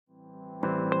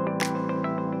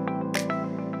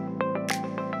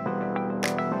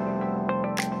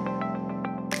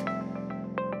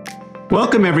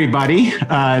Welcome, everybody,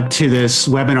 to this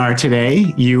webinar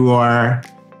today. You are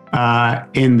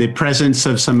in the presence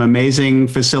of some amazing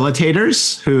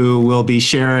facilitators who will be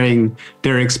sharing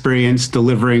their experience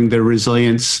delivering the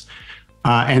resilience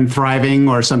and thriving,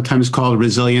 or sometimes called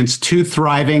resilience to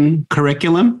thriving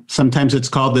curriculum. Sometimes it's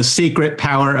called the secret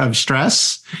power of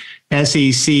stress,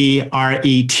 SECRET,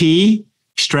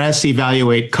 stress,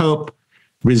 evaluate, cope,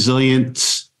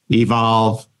 resilience,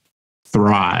 evolve,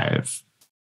 thrive.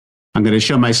 I'm going to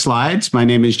show my slides. My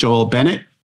name is Joel Bennett.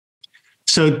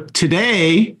 So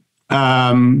today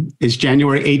is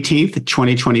January 18th,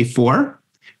 2024.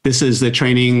 This is the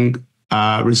training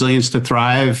Resilience to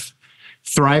Thrive,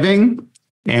 Thriving,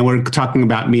 and we're talking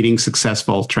about meeting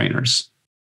successful trainers.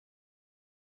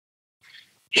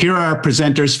 Here are our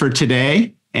presenters for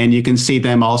today, and you can see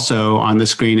them also on the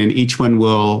screen, and each one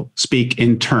will speak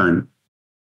in turn.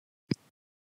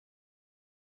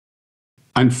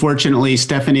 Unfortunately,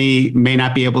 Stephanie may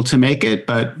not be able to make it,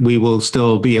 but we will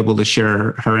still be able to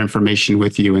share her information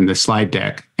with you in the slide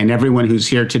deck. And everyone who's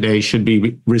here today should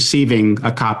be receiving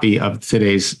a copy of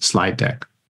today's slide deck.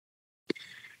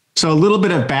 So a little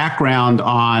bit of background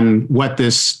on what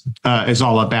this is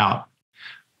all about.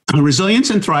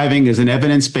 Resilience and Thriving is an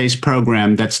evidence-based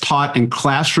program that's taught in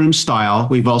classroom style.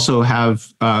 We've also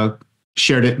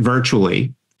shared it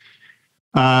virtually.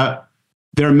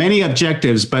 There are many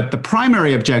objectives, but the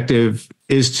primary objective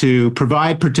is to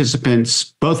provide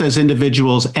participants, both as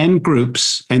individuals and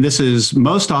groups, and this is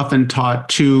most often taught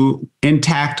to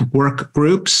intact work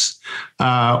groups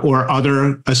or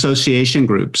other association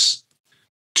groups,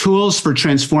 tools for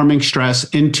transforming stress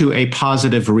into a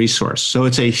positive resource. So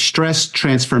it's a stress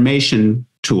transformation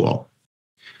tool.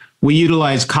 We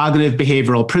utilize cognitive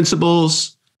behavioral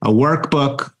principles, a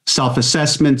workbook,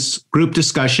 self-assessments, group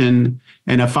discussion,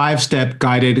 and a 5-step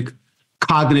guided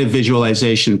cognitive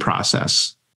visualization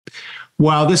process.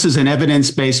 While this is an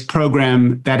evidence-based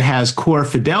program that has core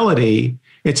fidelity,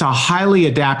 it's a highly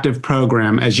adaptive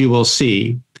program, as you will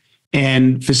see.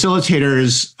 And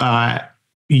facilitators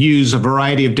use a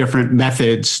variety of different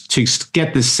methods to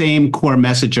get the same core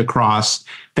message across,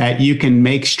 that you can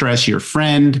make stress your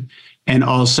friend and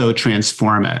also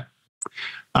transform it.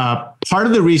 Part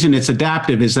of the reason it's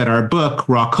adaptive is that our book,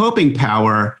 Raw Coping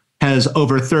Power, has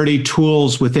over 30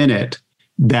 tools within it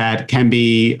that can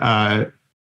be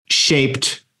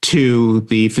shaped to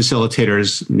the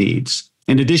facilitator's needs.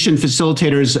 In addition,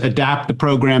 facilitators adapt the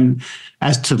program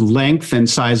as to length and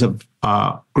size of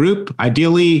group.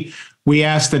 Ideally, we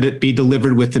ask that it be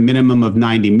delivered with a minimum of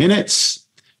 90 minutes.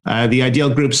 The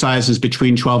ideal group size is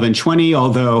between 12 and 20,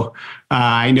 although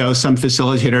I know some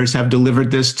facilitators have delivered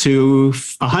this to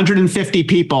 150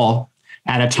 people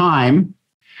at a time.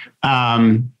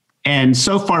 And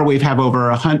so far, we've had over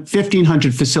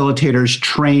 1,500 facilitators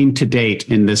trained to date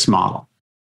in this model.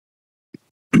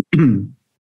 The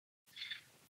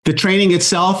training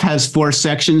itself has 4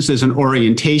 sections. There's an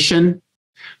orientation.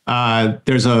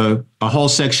 There's a whole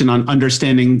section on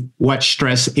understanding what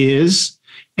stress is,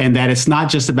 and that it's not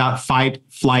just about fight,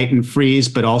 flight, and freeze,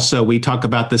 but also we talk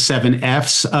about the 7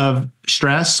 F's of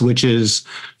stress, which is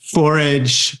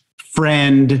forage,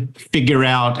 friend, figure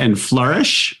out, and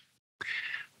flourish.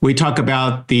 We talk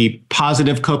about the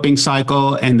positive coping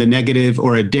cycle and the negative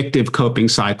or addictive coping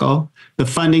cycle. The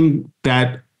funding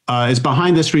that is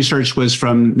behind this research was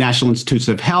from National Institutes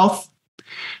of Health,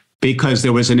 because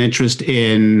there was an interest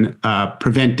in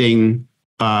preventing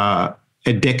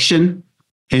addiction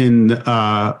in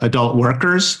adult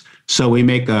workers. So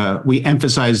we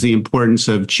emphasize the importance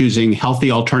of choosing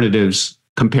healthy alternatives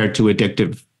compared to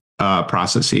addictive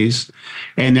processes.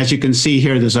 And as you can see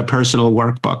here, there's a personal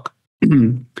workbook.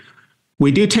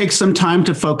 We do take some time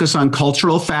to focus on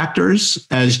cultural factors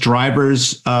as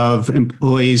drivers of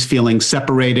employees feeling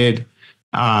separated,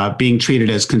 being treated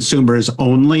as consumers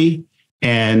only,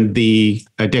 and the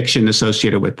addiction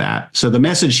associated with that. So the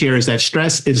message here is that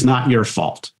stress is not your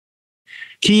fault.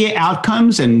 Key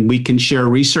outcomes, and we can share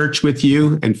research with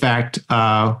you. In fact,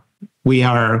 we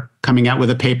are coming out with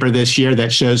a paper this year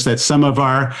that shows that some of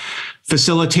our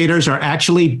facilitators are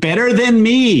actually better than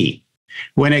me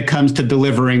when it comes to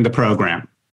delivering the program.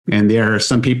 And there are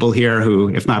some people here who,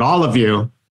 if not all of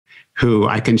you, who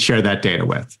I can share that data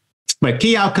with. But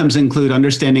key outcomes include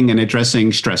understanding and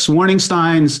addressing stress warning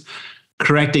signs,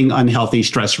 correcting unhealthy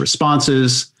stress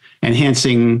responses,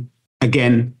 enhancing,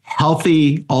 again,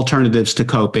 healthy alternatives to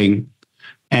coping,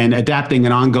 and adapting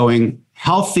an ongoing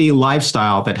healthy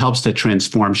lifestyle that helps to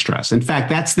transform stress. In fact,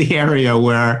 that's the area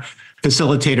where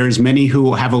facilitators, many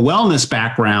who have a wellness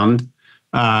background,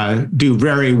 do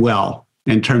very well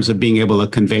in terms of being able to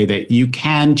convey that you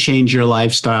can change your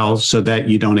lifestyle so that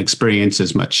you don't experience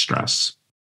as much stress.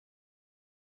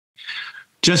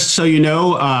 Just so you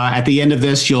know, at the end of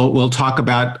this, we'll talk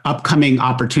about upcoming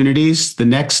opportunities. The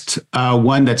next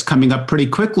one that's coming up pretty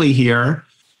quickly here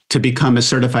to become a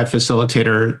certified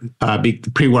facilitator,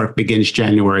 pre-work begins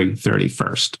January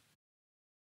 31st.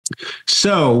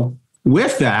 So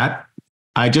with that,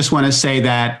 I just want to say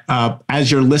that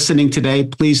as you're listening today,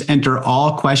 please enter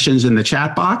all questions in the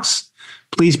chat box.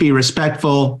 Please be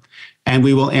respectful, and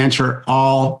we will answer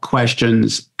all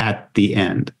questions at the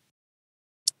end.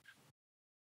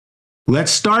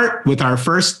 Let's start with our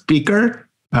first speaker.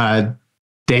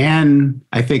 Dan,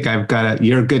 I think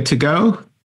you're good to go.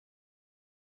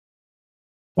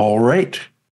 All right.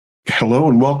 Hello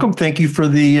and welcome. Thank you for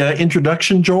the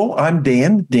introduction, Joel. I'm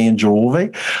Dan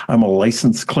Joelve. I'm a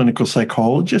licensed clinical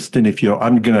psychologist. And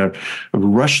I'm going to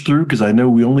rush through because I know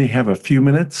we only have a few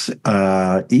minutes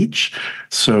each.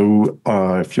 So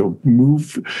if you'll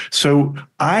move. So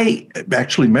I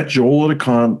actually met Joel at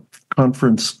a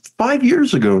conference 5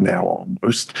 years ago now,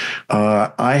 almost.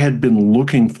 I had been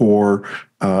looking for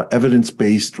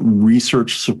evidence-based,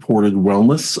 research-supported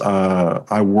wellness.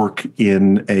 I work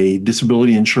in a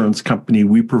disability insurance company.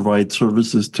 We provide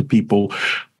services to people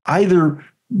either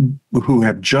who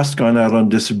have just gone out on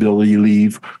disability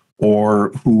leave or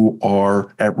who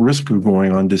are at risk of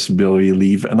going on disability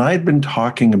leave. And I had been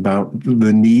talking about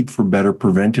the need for better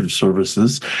preventive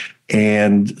services.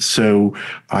 And so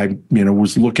I,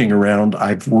 was looking around.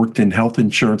 I've worked in health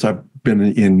insurance. I've been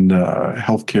in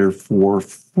healthcare for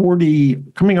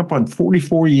coming up on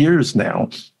 44 years now,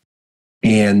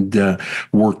 and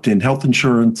worked in health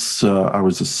insurance. I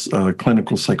was a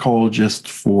clinical psychologist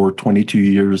for 22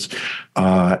 years.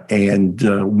 And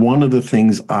one of the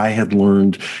things I had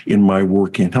learned in my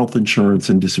work in health insurance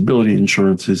and disability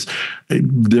insurance is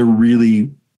there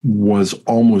really was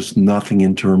almost nothing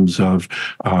in terms of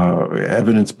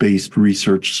evidence-based,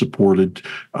 research-supported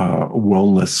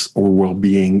wellness or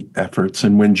well-being efforts.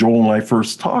 And when Joel and I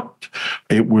first talked,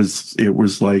 it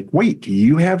was like, wait,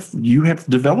 you have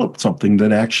developed something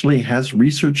that actually has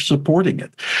research supporting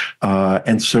it.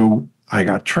 And so I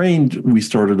got trained. We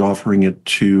started offering it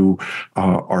to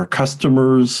our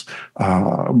customers.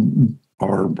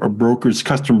 Our brokers,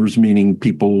 customers meaning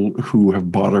people who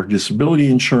have bought our disability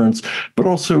insurance, but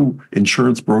also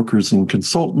insurance brokers and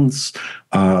consultants.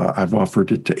 I've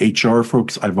offered it to HR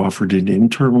folks. I've offered it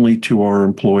internally to our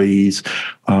employees.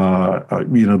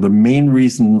 The main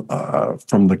reason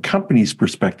from the company's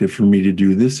perspective for me to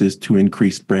do this is to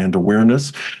increase brand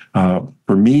awareness.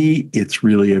 For me, it's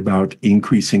really about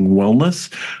increasing wellness.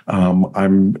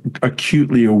 I'm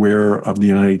acutely aware of the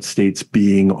United States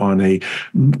being on a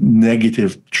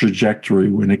negative trajectory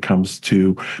when it comes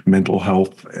to mental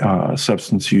health,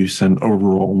 substance use, and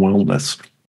overall wellness.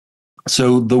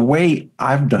 So the way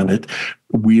I've done it,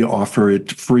 we offer it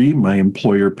free. My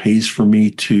employer pays for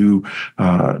me for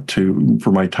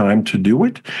my time to do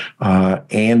it,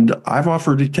 and I've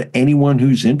offered it to anyone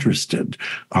who's interested.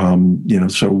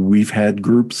 So we've had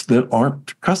groups that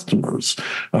aren't customers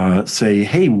say,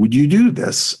 "Hey, would you do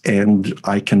this?" And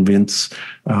I've convinced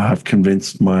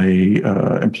my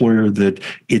employer that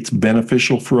it's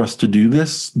beneficial for us to do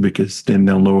this because then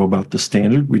they'll know about the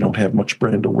standard. We don't have much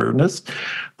brand awareness,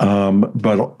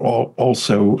 but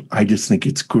also I just think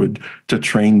it's good to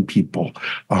train people.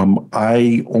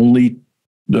 I've only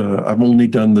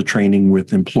done the training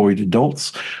with employed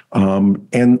adults,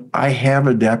 and I have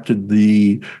adapted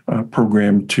the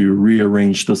program to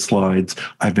rearrange the slides.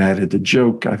 I've added a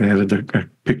joke. I've added a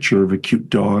picture of a cute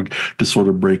dog to sort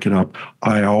of break it up.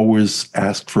 I always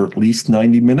ask for at least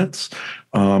 90 minutes.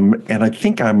 And I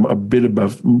think I'm a bit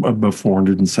above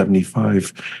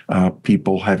 475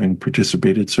 people having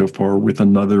participated so far, with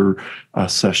another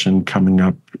session coming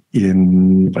up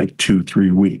in like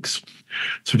 2-3 weeks.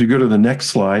 So to go to the next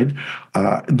slide,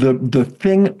 the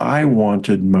thing I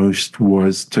wanted most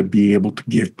was to be able to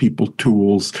give people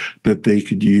tools that they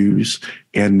could use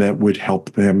and that would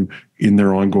help them in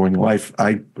their ongoing life.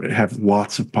 I have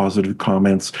lots of positive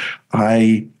comments.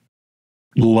 I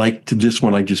liked this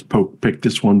one. I just picked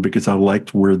this one because I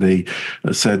liked where they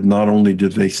said not only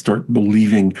did they start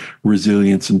believing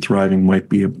resilience and thriving might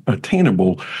be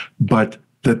attainable, but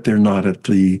that they're not at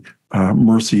the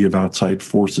mercy of outside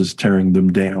forces tearing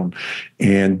them down.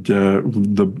 And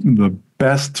the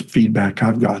best feedback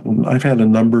I've gotten. I've had a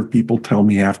number of people tell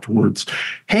me afterwards,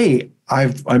 hey,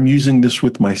 I'm using this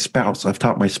with my spouse. I've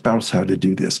taught my spouse how to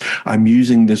do this. I'm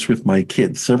using this with my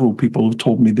kids. Several people have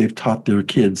told me they've taught their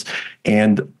kids.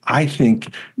 And I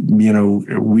think,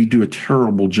 we do a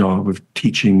terrible job of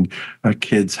teaching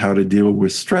kids how to deal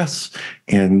with stress.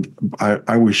 And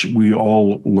I wish we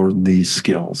all learned these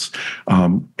skills.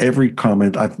 Every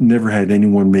comment, I've never had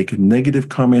anyone make a negative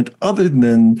comment other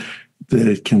than that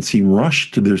it can seem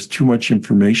rushed. There's too much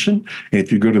information. And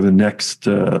if you go to the next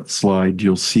slide,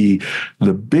 you'll see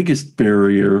the biggest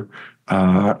barrier.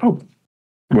 Put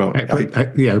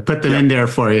them in there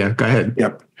for you. Go ahead.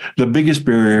 Yep. The biggest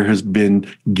barrier has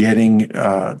been getting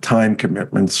time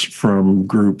commitments from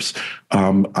groups.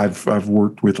 I've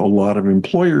worked with a lot of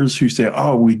employers who say,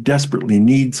 "Oh, we desperately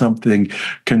need something.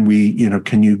 Can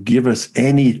you give us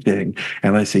anything?"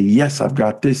 And I say, "Yes, I've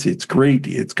got this. It's great.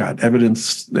 It's got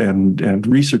evidence and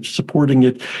research supporting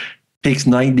it. Takes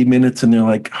 90 minutes." And they're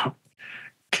like, oh,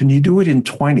 "Can you do it in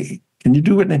 20? Can you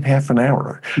do it in half an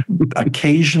hour?"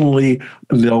 Occasionally,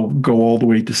 they'll go all the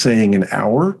way to saying an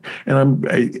hour, and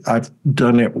I've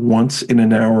done it once in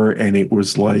an hour, and it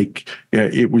was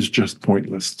just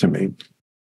pointless to me.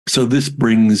 So this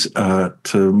brings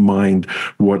to mind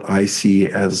what I see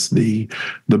as the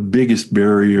biggest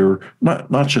barrier,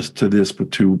 not just to this,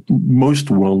 but to most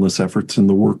wellness efforts in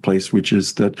the workplace, which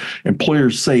is that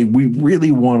employers say, we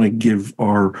really want to give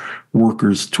our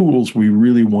workers tools, we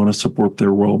really want to support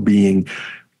their well-being,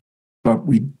 but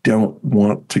we don't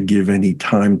want to give any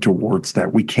time towards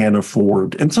that. We can't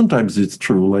afford. And sometimes it's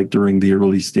true, like during the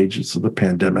early stages of the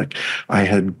pandemic, I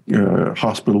had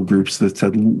hospital groups that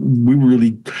said,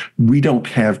 we don't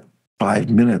have 5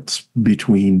 minutes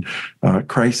between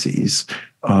crises.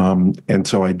 And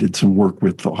so I did some work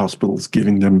with the hospitals,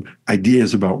 giving them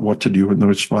ideas about what to do in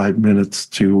those 5 minutes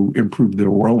to improve their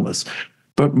wellness.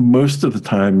 But most of the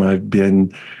time I've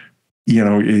been,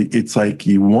 it's like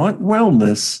you want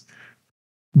wellness,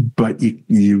 but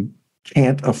you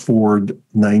can't afford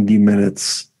 90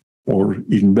 minutes or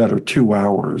even better, 2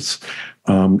 hours.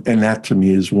 And that to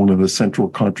me is one of the central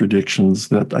contradictions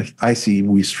that I see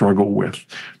we struggle with.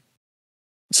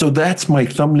 So that's my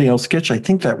thumbnail sketch. I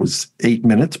think that was 8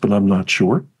 minutes, but I'm not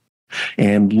sure.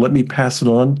 And let me pass it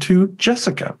on to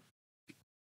Jessica.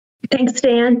 Thanks,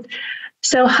 Dan.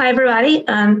 So hi, everybody.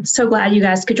 I'm so glad you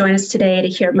guys could join us today to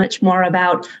hear much more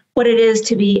about what it is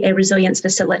to be a resilience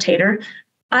facilitator.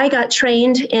 I got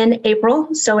trained in April,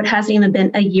 so it hasn't even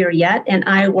been a year yet, and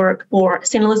I work for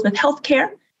St. Elizabeth Healthcare,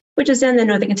 which is in the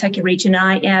Northern Kentucky region.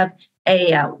 I have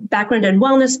a background in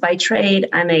wellness by trade.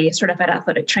 I'm a certified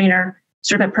athletic trainer,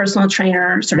 certified personal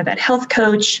trainer, certified health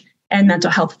coach, and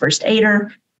mental health first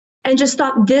aider, and just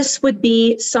thought this would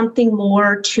be something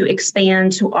more to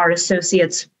expand to our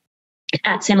associates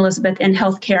at St. Elizabeth in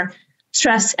healthcare.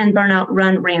 Stress and burnout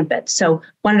run rampant. So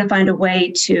wanted to find a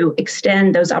way to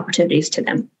extend those opportunities to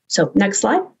them. So next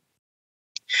slide.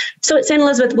 So at St.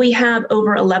 Elizabeth, we have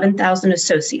over 11,000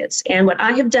 associates. And what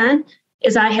I have done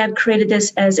is I have created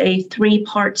this as a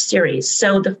 3-part series.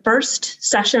 So the first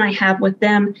session I have with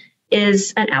them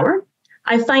is an hour.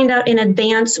 I find out in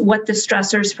advance what the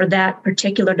stressors for that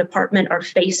particular department are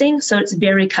facing. So it's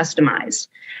very customized.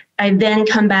 I then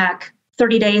come back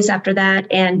 30 days after that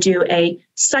and do a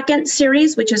second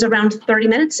series, which is around 30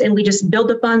 minutes. And we just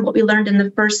build upon what we learned in the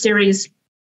first series,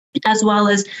 as well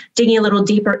as digging a little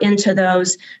deeper into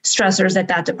those stressors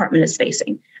that department is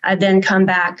facing. I then come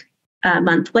back a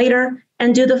month later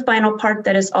and do the final part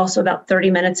that is also about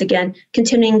 30 minutes, again,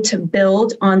 continuing to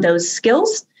build on those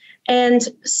skills and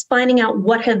finding out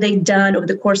what have they done over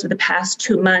the course of the past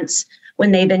 2 months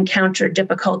when they've encountered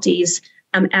difficulties,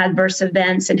 adverse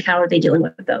events, and how are they dealing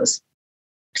with those.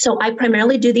 So I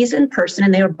primarily do these in person,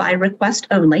 and they are by request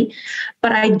only,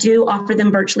 but I do offer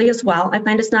them virtually as well. I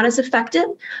find it's not as effective,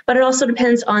 but it also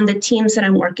depends on the teams that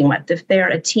I'm working with. If they're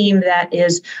a team that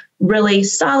is really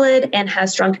solid and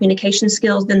has strong communication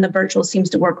skills, then the virtual seems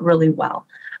to work really well.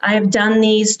 I have done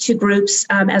these to groups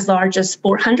as large as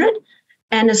 400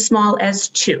 and as small as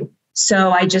 2.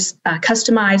 So I just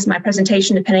customize my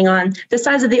presentation depending on the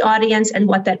size of the audience and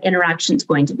what that interaction is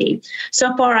going to be.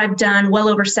 So far, I've done well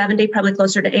over 70, probably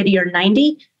closer to 80 or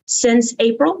 90 since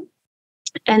April.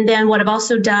 And then what I've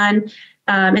also done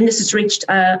And this has reached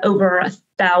over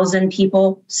 1,000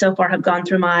 people so far have gone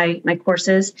through my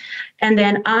courses. And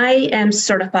then I am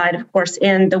certified, of course,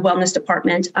 in the wellness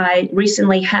department. I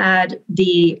recently had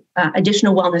the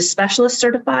additional wellness specialist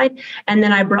certified, and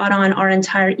then I brought on our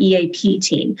entire EAP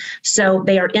team. So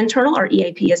they are internal. Our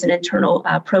EAP is an internal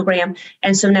program.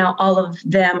 And so now all of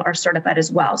them are certified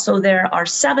as well. So there are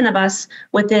 7 of us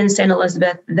within St.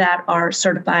 Elizabeth that are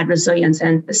certified resilience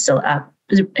and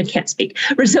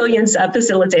resilience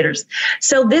facilitators.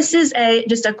 So this is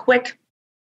just a quick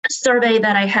survey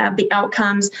that I have the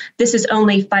outcomes. This is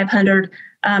only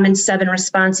 507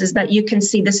 responses, but you can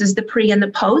see this is the pre and the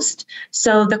post.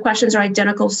 So the questions are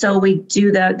identical. So we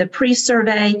do the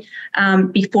pre-survey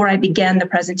before I begin the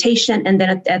presentation, and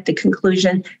then at the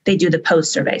conclusion, they do the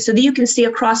post survey. So that you can see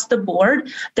across the board,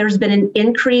 there's been an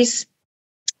increase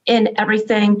in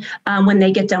everything when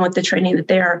they get done with the training, that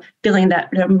they're feeling that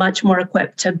they're much more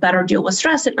equipped to better deal with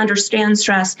stress and understand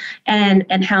stress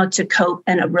and how to cope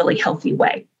in a really healthy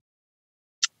way.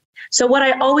 So what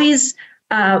I always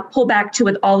pull back to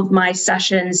with all of my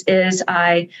sessions is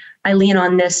I lean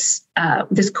on this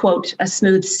quote, "A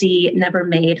smooth sea never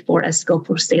made for a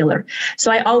skillful sailor."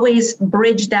 So I always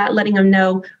bridge that, letting them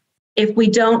know, if we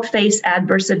don't face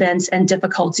adverse events and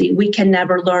difficulty, we can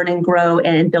never learn and grow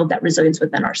and build that resilience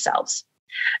within ourselves.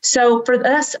 So for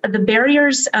us, the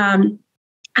barriers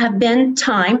have been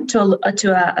time to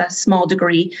a small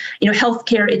degree.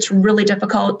 Healthcare, it's really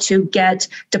difficult to get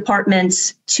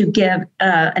departments to give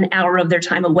an hour of their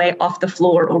time away off the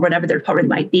floor or whatever their department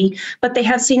might be. But they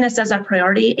have seen this as a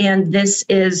priority, and this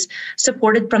is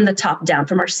supported from the top down,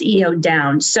 from our CEO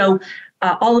down. So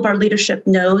all of our leadership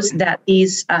knows that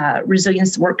these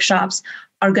resilience workshops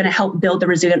are going to help build the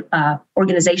resilient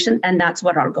organization, and that's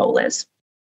what our goal is.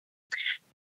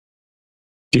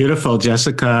 Beautiful,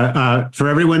 Jessica. For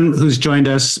everyone who's joined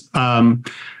us,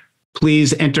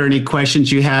 please enter any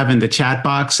questions you have in the chat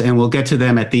box, and we'll get to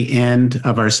them at the end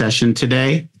of our session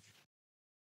today.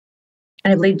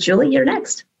 I believe, Julie, you're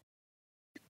next.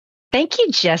 Thank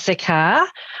you, Jessica.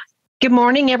 Good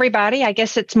morning, everybody. I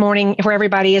guess it's morning where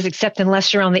everybody is, except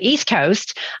unless you're on the East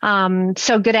Coast.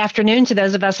 So good afternoon to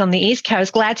those of us on the East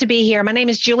Coast. Glad to be here. My name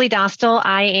is Julie Dostal.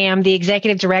 I am the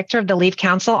Executive Director of the Leaf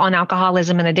Council on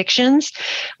Alcoholism and Addictions.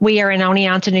 We are in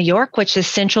Oneonta, New York, which is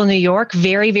central New York,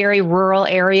 very, very rural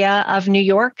area of New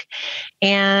York.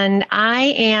 And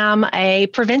I am a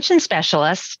prevention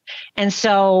specialist. And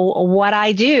so what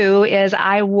I do is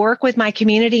I work with my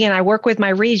community and I work with my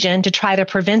region to try to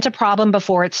prevent a problem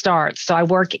before it starts. So I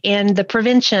work in the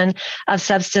prevention of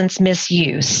substance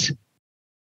misuse.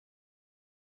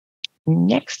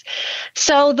 Next.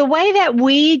 So the way that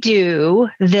we do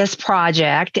this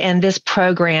project and this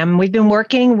program, we've been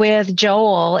working with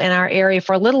Joel in our area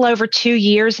for a little over 2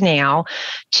 years now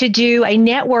to do a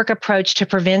network approach to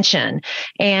prevention.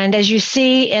 And as you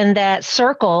see in that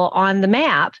circle on the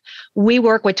map, we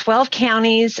work with 12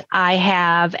 counties. I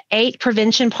have 8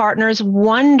 prevention partners,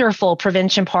 wonderful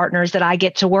prevention partners that I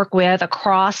get to work with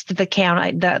across the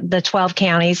county, the 12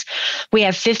 counties. We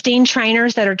have 15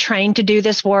 trainers that are trained to do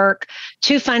this work,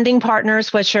 2 funding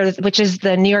partners, which is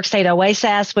the New York State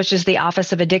OASAS, which is the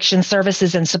Office of Addiction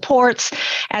Services and Supports,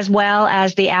 as well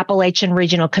as the Appalachian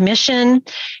Regional Commission.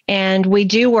 And we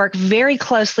do work very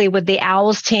closely with the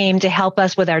OWLS team to help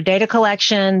us with our data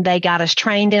collection. They got us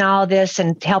trained in all of this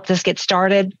and helped us get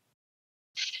started.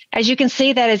 As you can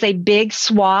see, that is a big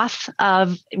swath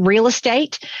of real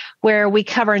estate where we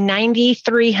cover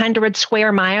 9,300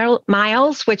 square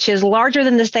miles, which is larger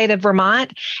than the state of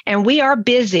Vermont. And we are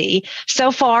busy.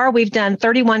 So far, we've done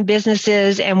 31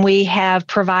 businesses and we have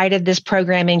provided this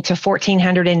programming to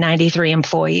 1,493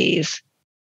 employees.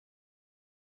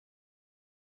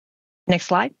 Next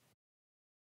slide.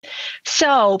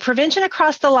 So prevention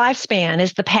across the lifespan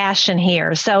is the passion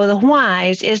here. So the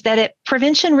whys is that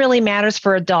prevention really matters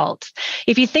for adults.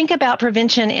 If you think about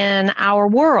prevention in our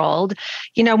world,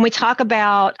 when we talk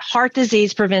about heart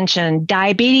disease prevention,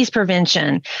 diabetes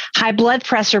prevention, high blood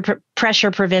pressure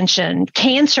prevention,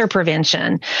 cancer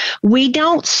prevention, we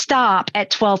don't stop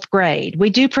at 12th grade. We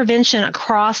do prevention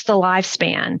across the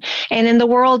lifespan. And in the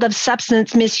world of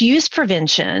substance misuse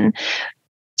prevention,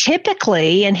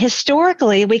 typically and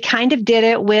historically, we kind of did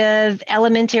it with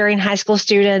elementary and high school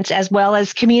students, as well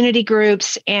as community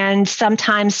groups and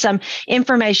sometimes some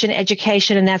information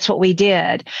education, and that's what we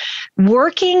did.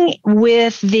 Working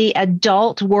with the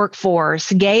adult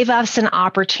workforce gave us an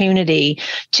opportunity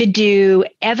to do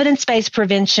evidence-based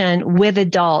prevention with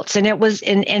adults. And it was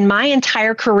in my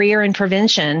entire career in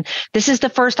prevention, this is the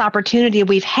first opportunity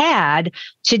we've had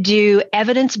to do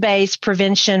evidence-based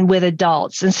prevention with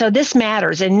adults. And so this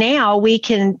matters. And now we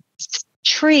can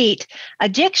treat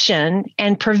addiction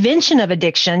and prevention of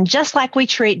addiction, just like we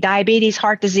treat diabetes,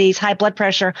 heart disease, high blood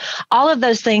pressure, all of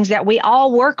those things that we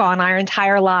all work on our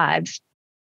entire lives.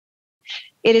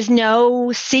 It is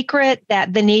no secret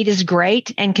that the need is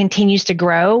great and continues to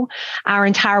grow. Our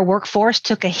entire workforce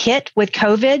took a hit with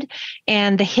COVID,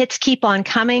 and the hits keep on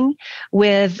coming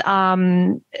with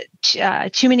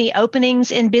too many openings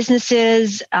in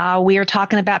businesses. We are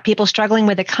talking about people struggling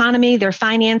with economy, their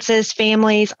finances,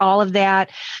 families, all of that.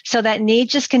 So that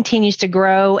need just continues to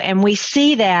grow. And we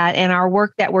see that in our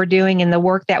work that we're doing and the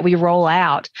work that we roll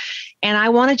out. And I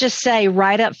want to just say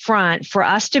right up front, for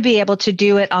us to be able to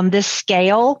do it on this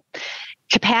scale,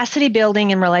 capacity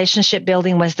building and relationship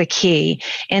building was the key,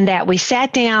 in that we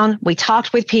sat down, we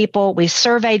talked with people, we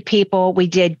surveyed people, we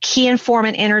did key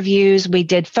informant interviews, we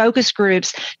did focus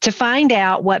groups to find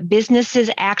out what businesses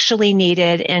actually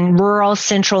needed in rural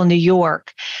central New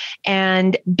York.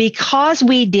 And because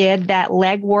we did that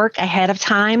legwork ahead of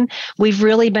time, we've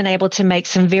really been able to make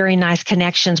some very nice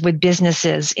connections with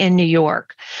businesses in New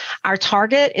York. Our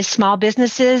target is small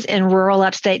businesses in rural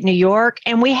upstate New York,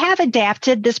 and we have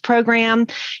adapted this program.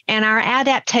 And our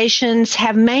adaptations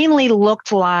have mainly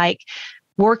looked like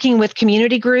working with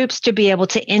community groups to be able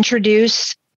to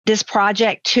introduce this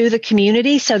project to the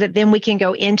community so that then we can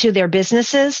go into their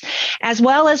businesses, as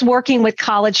well as working with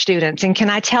college students. And can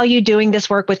I tell you, doing this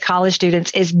work with college students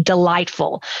is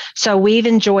delightful. So we've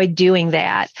enjoyed doing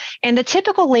that. And the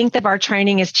typical length of our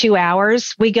training is 2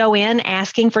 hours. We go in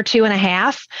asking for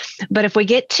 2.5, but if we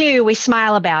get 2, we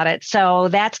smile about it. So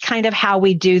that's kind of how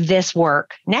we do this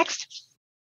work. Next.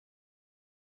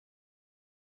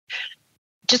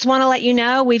 Just want to let you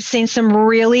know, we've seen some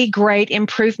really great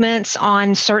improvements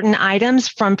on certain items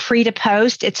from pre to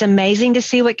post. It's amazing to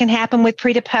see what can happen with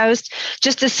pre to post.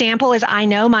 Just a sample is I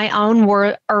know my own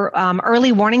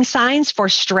early warning signs for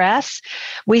stress.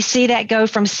 We see that go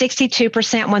from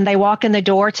 62% when they walk in the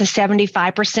door to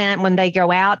 75% when they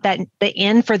go out. That the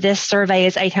N for this survey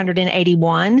is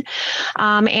 881.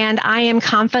 And I am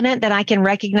confident that I can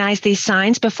recognize these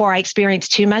signs before I experience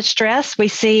too much stress. We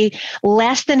see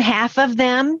less than half of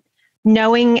them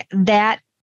knowing that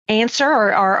answer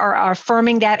or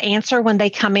affirming that answer when they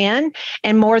come in,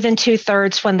 and more than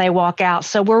 2/3 when they walk out.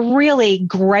 So we're really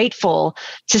grateful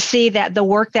to see that the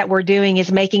work that we're doing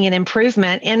is making an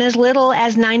improvement in as little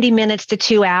as 90 minutes to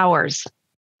 2 hours.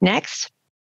 Next.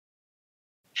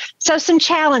 So some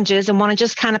challenges, and want to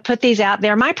just kind of put these out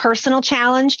there. My personal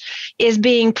challenge is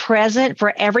being present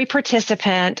for every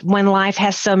participant when life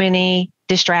has so many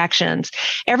distractions.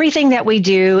 Everything that we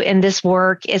do in this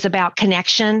work is about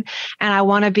connection, and I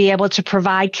want to be able to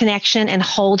provide connection and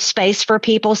hold space for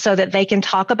people so that they can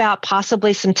talk about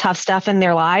possibly some tough stuff in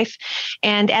their life.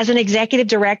 And as an executive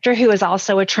director who is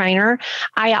also a trainer,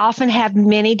 I often have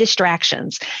many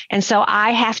distractions. And so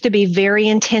I have to be very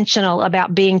intentional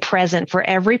about being present for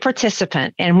every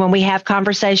participant. And when we have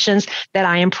conversations, that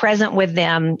I am present with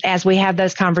them as we have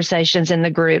those conversations in the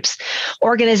groups.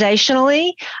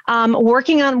 Organizationally,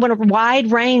 working on a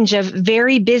wide range of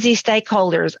very busy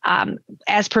stakeholders.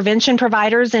 As prevention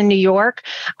providers in New York,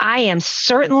 I am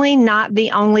certainly not the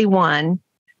only one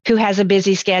who has a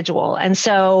busy schedule. And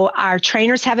so our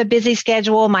trainers have a busy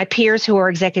schedule. My peers who are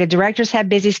executive directors have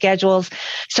busy schedules.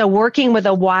 So working with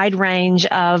a wide range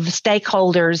of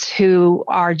stakeholders who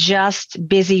are just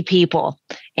busy people.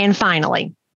 And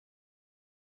finally,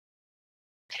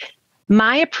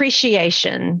 my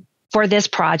appreciation for this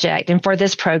project and for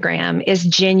this program is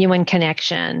genuine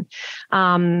connection.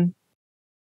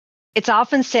 It's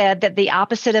often said that the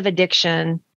opposite of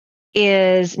addiction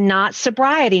is not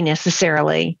sobriety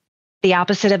necessarily. The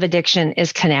opposite of addiction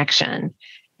is connection.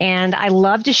 And I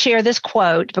love to share this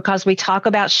quote because we talk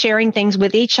about sharing things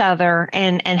with each other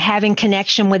and having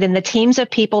connection within the teams of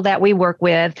people that we work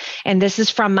with. And this is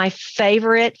from my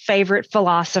favorite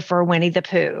philosopher, Winnie the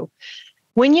Pooh.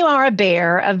 When you are a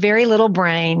bear of very little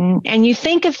brain and you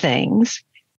think of things,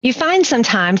 you find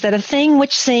sometimes that a thing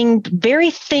which seemed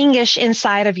very thingish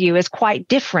inside of you is quite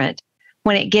different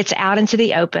when it gets out into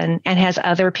the open and has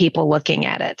other people looking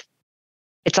at it.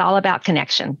 It's all about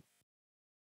connection.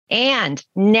 And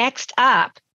next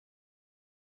up,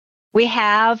 we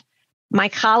have my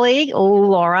colleague,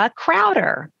 Laura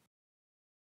Crowder.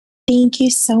 Thank you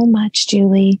so much,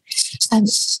 Julie.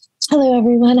 Hello,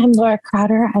 everyone. I'm Laura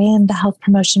Crowder. I am the Health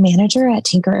Promotion Manager at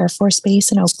Tinker Air Force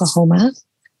Base in Oklahoma.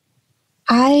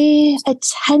 I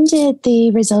attended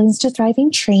the Resilience to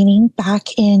Thriving training back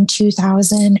in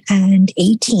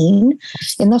 2018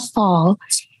 in the fall.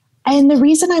 And the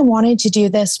reason I wanted to do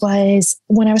this was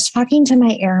when I was talking to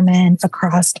my airmen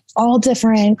across all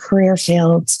different career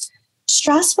fields,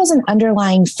 stress was an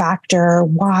underlying factor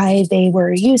why they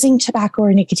were using tobacco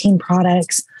or nicotine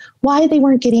products, why they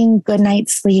weren't getting good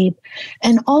night's sleep,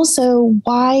 and also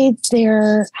why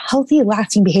their healthy,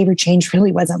 lasting behavior change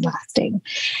really wasn't lasting.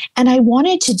 And I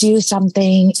wanted to do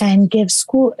something and give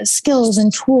skills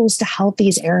and tools to help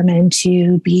these airmen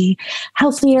to be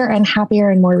healthier and happier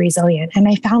and more resilient. And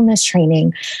I found this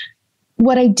training.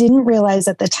 What I didn't realize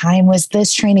at the time was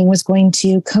this training was going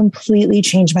to completely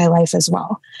change my life as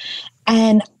well.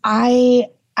 And I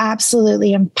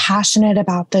absolutely am passionate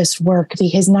about this work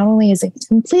because not only has it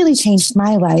completely changed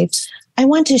my life, I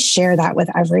want to share that with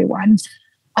everyone.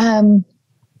 And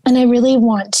I really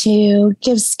want to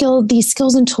give these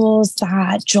skills and tools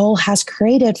that Joel has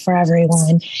created for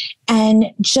everyone, and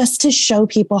just to show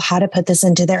people how to put this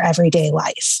into their everyday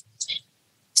life.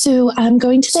 So I'm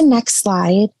going to the next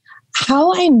slide.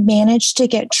 How I managed to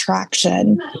get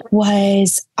traction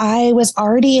was I was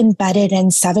already embedded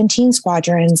in 17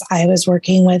 squadrons. I was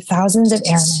working with thousands of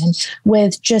airmen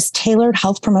with just tailored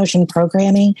health promotion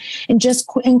programming and just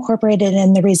incorporated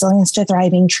in the Resilience to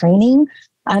Thriving training.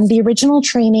 The original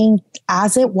training,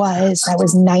 as it was, that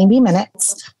was 90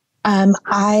 minutes.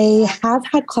 I have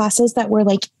had classes that were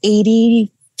like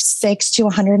 86 to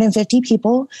 150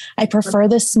 people. I prefer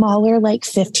the smaller, like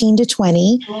 15 to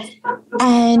 20.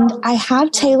 And I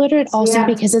have tailored it also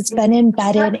because it's been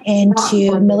embedded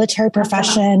into military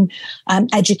profession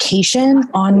education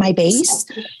on my base.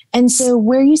 And so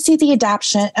where you see the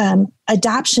adaption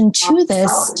to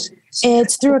this,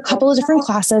 it's through a couple of different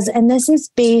classes, and this is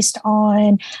based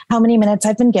on how many minutes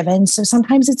I've been given. So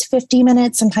sometimes it's 50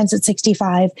 minutes, sometimes it's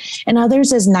 65, and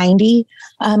others is 90.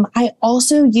 I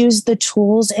also use the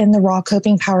tools in the Raw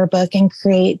Coping Power book and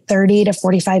create 30 to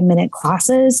 45-minute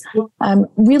classes,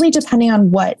 really depending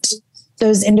on what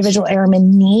those individual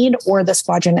airmen need or the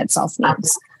squadron itself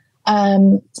needs.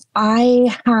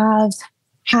 I have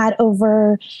had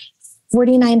over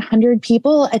 4,900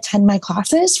 people attend my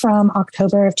classes from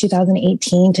October of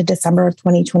 2018 to December of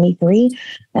 2023.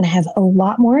 And I have a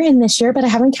lot more in this year, but I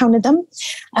haven't counted them.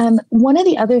 One of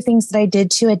the other things that I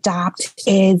did to adapt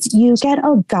is you get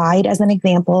a guide as an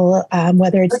example,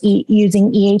 whether it's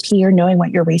using EAP or knowing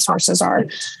what your resources are.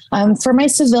 For my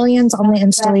civilians on the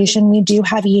installation, we do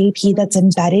have EAP that's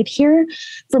embedded here.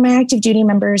 For my active duty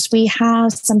members, we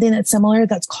have something that's similar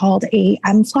that's called a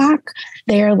MFLAC.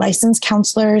 They are licensed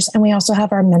counselors, and we also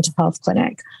have our mental health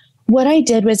clinic. What I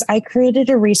did was I created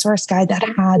a resource guide that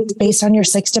had, based on your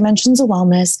 6 dimensions of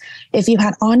wellness, if you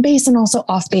had on-base and also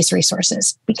off-base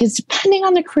resources, because depending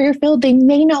on the career field, they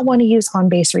may not want to use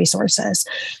on-base resources.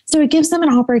 So it gives them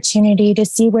an opportunity to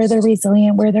see where they're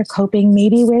resilient, where they're coping,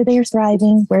 maybe where they're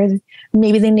thriving, where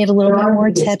maybe they need a little bit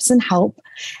more tips and help.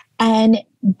 And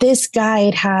this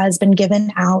guide has been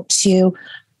given out to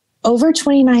over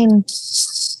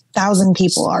 29,000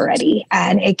 people already,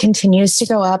 and it continues to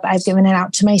go up. I've given it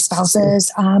out to my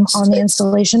spouses on the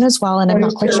installation as well, and I'm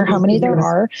not quite sure how many there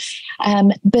are.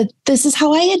 But this is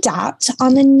how I adapt.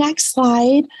 On the next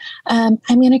slide, I'm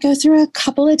going to go through a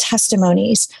couple of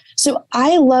testimonies. So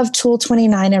I love Tool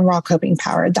 29 and Raw Coping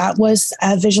Power. That was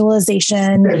a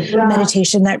visualization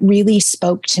meditation that really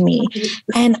spoke to me.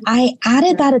 And I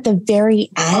added that at the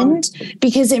very end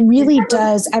because it really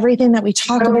does everything that we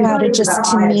talk about. It just,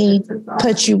 to me,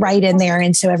 puts you right in there,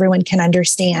 and so everyone can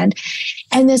understand.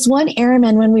 And this one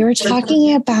airman, when we were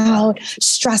talking about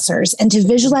stressors and to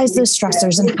visualize those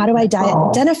stressors and how do I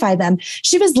identify them,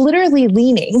 she was literally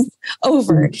leaning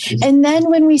over. And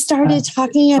then when we started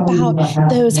talking about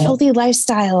those healthy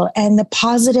lifestyle and the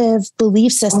positive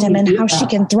belief system and how she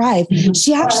can thrive,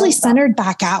 she actually centered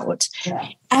back out.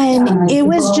 And it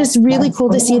was just really cool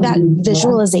to see that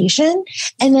visualization.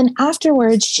 And then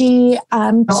afterwards, she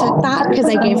took that because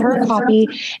I gave her a copy.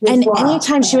 And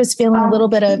anytime she was feeling a little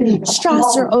bit of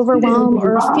stress or overwhelm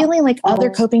or feeling like other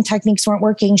coping techniques weren't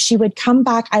working, she would come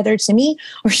back either to me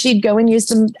or she'd go and use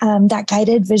that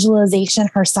guided visualization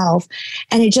herself.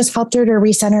 And it just helped her to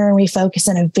recenter and refocus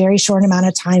in a very short amount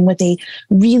of time with a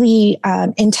really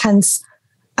intense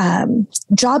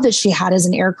job that she had as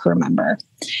an air crew member.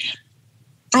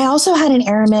 I also had an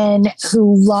airman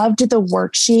who loved the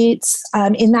worksheets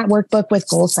in that workbook with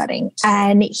goal setting.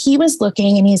 And he was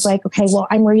looking and he's like, okay, well,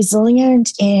 I'm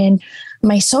resilient in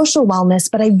my social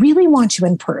wellness, but I really want to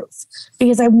improve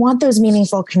because I want those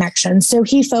meaningful connections. So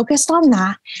he focused on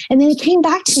that. And then he came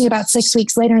back to me about 6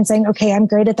 weeks later and saying, okay, I'm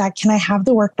great at that. Can I have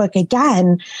the workbook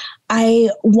again? I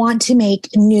want to make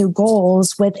new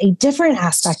goals with a different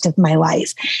aspect of my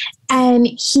life. And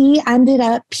he ended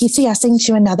up PCSing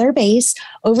to another base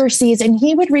overseas. And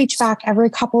he would reach back every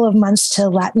couple of months to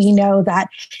let me know that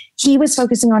he was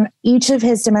focusing on each of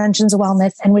his dimensions of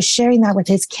wellness and was sharing that with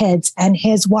his kids and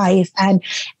his wife and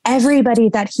everybody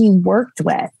that he worked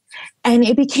with. And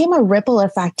it became a ripple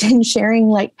effect in sharing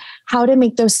like how to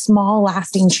make those small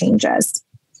lasting changes.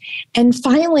 And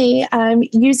finally,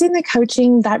 using the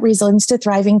coaching, that resilience to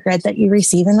thriving grid that you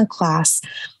receive in the class,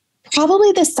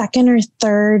 probably the second or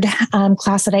third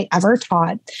class that I ever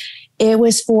taught, it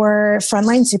was for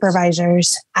frontline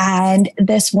supervisors. And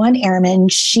this one airman,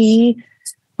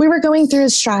 we were going through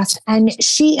his stress and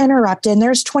she interrupted. And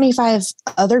there's 25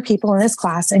 other people in this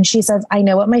class. And she says, I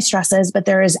know what my stress is, but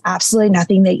there is absolutely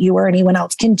nothing that you or anyone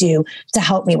else can do to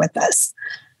help me with this.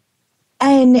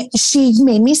 And she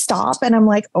made me stop. And I'm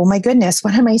like, oh my goodness,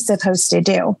 what am I supposed to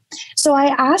do? So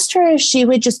I asked her if she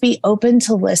would just be open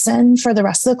to listen for the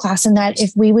rest of the class and that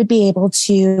if we would be able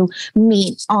to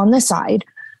meet on the side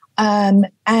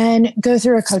and go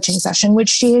through a coaching session, which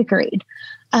she agreed.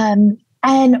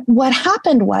 And what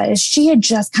happened was she had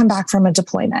just come back from a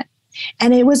deployment.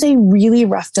 And it was a really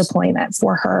rough deployment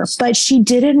for her, but she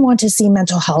didn't want to see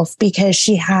mental health because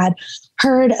she had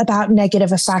heard about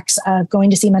negative effects of going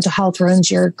to see mental health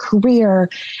ruins your career.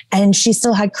 And she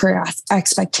still had career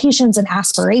expectations and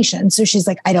aspirations. So she's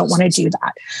like, I don't want to do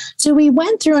that. So we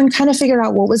went through and kind of figured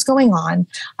out what was going on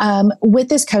with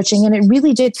this coaching. And it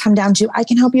really did come down to, I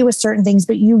can help you with certain things,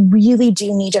 but you really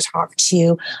do need to talk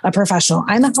to a professional.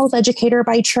 I'm a health educator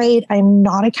by trade. I'm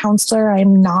not a counselor.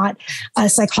 I'm not a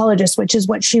psychologist, which is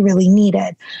what she really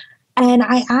needed. And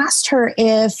I asked her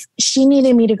if she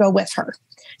needed me to go with her.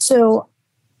 So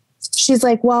she's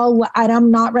like, well,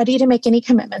 I'm not ready to make any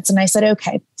commitments. And I said,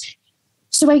 okay.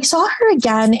 So I saw her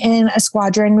again in a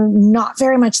squadron not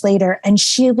very much later, and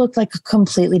she looked like a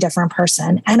completely different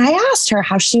person. And I asked her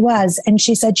how she was. And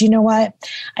she said, you know what?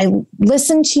 I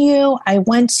listened to you. I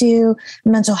went to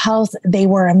mental health. They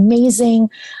were amazing.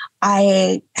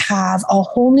 I have a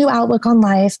whole new outlook on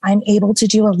life. I'm able to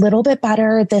do a little bit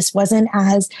better. This wasn't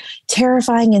as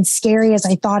terrifying and scary as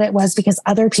I thought it was because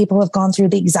other people have gone through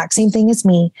the exact same thing as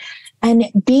me. And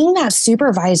being that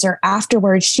supervisor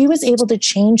afterwards, she was able to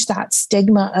change that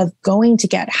stigma of going to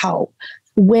get help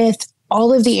with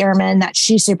all of the airmen that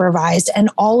she supervised and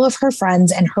all of her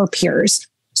friends and her peers.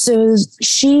 So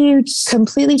she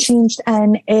completely changed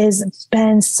and has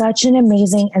been such an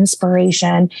amazing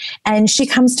inspiration. And she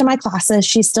comes to my classes.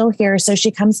 She's still here. So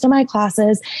she comes to my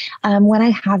classes when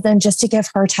I have them just to give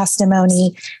her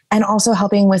testimony and also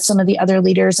helping with some of the other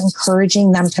leaders,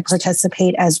 encouraging them to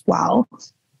participate as well.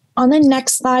 On the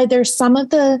next slide, there's some of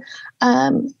the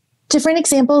different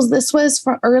examples. This was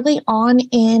for early on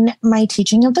in my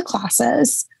teaching of the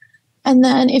classes. And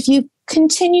then if you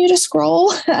continue to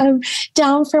scroll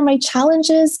down for my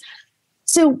challenges.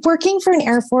 So working for an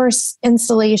Air Force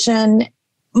installation,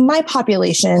 my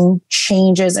population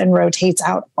changes and rotates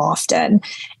out often.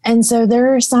 And so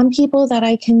there are some people that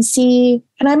I can see,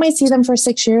 and I might see them for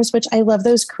 6 years, which I love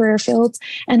those career fields.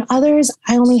 And others,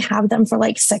 I only have them for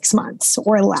like 6 months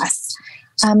or less.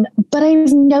 But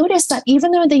I've noticed that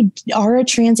even though they are a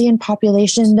transient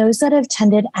population, those that have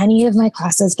attended any of my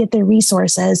classes, get the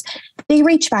resources, they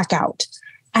reach back out.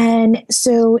 And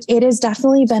so it has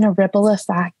definitely been a ripple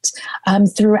effect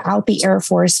throughout the Air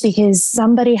Force because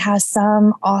somebody has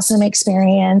some awesome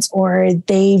experience or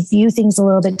they view things a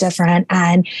little bit different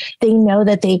and they know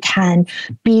that they can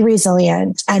be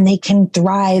resilient and they can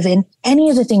thrive in any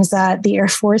of the things that the Air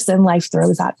Force and life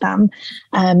throws at them.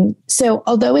 So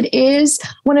although it is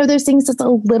one of those things that's a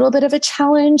little bit of a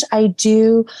challenge, I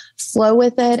do flow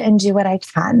with it and do what I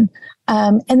can.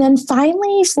 And then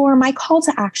finally, for my call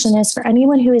to action is for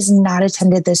anyone who has not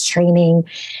attended this training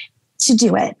to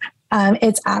do it.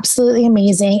 It's absolutely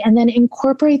amazing. And then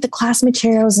incorporate the class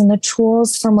materials and the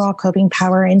tools from Raw Coping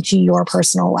Power into your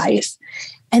personal life.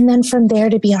 And then from there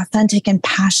to be authentic and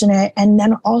passionate, and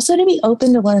then also to be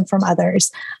open to learn from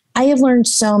others. I have learned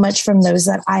so much from those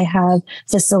that I have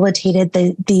facilitated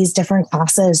these different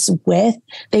classes with.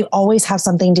 They always have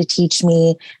something to teach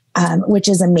me. Which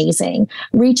is amazing.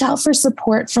 Reach out for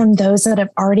support from those that have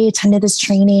already attended this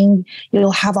training.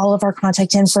 You'll have all of our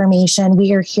contact information.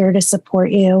 We are here to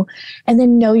support you. And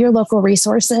then know your local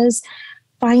resources.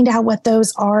 Find out what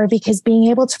those are because being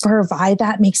able to provide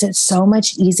that makes it so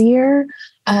much easier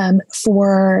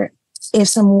for if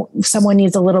someone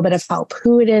needs a little bit of help,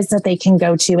 who it is that they can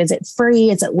go to. Is it free?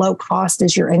 Is it low cost?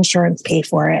 Does your insurance pay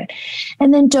for it?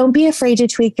 And then don't be afraid to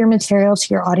tweak your material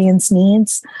to your audience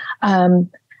needs.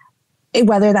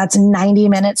 Whether that's 90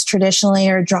 minutes traditionally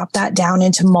or drop that down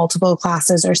into multiple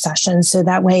classes or sessions. So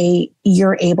that way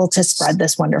you're able to spread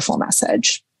this wonderful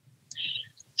message.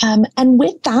 And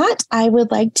with that, I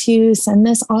would like to send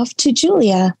this off to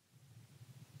Julia.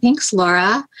 Thanks,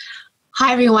 Laura.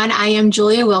 Hi, everyone. I am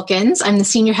Julia Wilkins. I'm the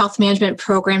Senior Health Management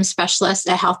Program Specialist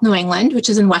at Health New England, which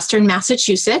is in Western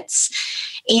Massachusetts.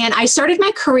 And I started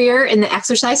my career in the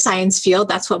exercise science field.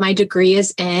 That's what my degree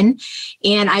is in.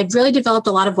 And I've really developed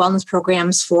a lot of wellness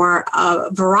programs for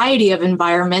a variety of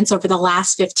environments over the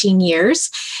last 15 years.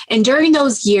 And during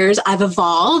those years, I've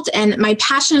evolved, and my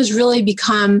passion has really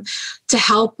become to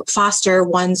help foster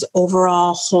one's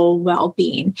overall whole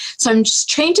well-being. So I'm just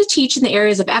trained to teach in the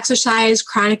areas of exercise,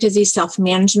 chronic disease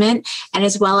self-management, and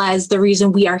as well as the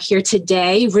reason we are here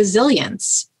today,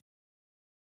 resilience.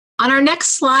 On our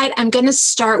next slide, I'm going to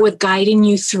start with guiding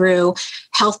you through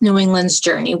Health New England's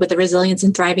journey with the Resilience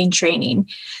and Thriving training.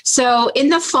 So in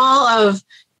the fall of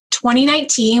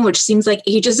 2019, which seems like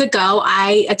ages ago,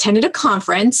 I attended a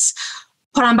conference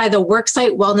put on by the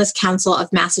Worksite Wellness Council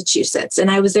of Massachusetts. And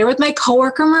I was there with my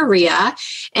coworker, Maria,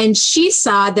 and she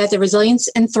saw that the Resilience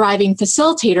and Thriving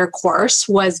Facilitator course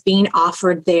was being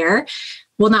offered there.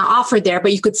 Well, not offered there,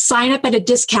 but you could sign up at a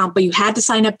discount, but you had to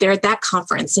sign up there at that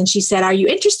conference. And she said, "Are you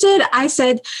interested?" I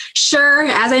said, "Sure."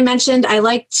 As I mentioned, I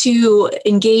like to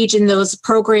engage in those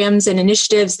programs and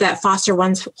initiatives that foster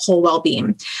one's whole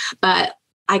well-being. But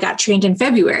I got trained in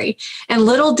February. And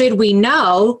little did we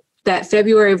know that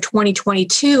February of 2020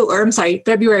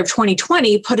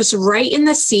 put us right in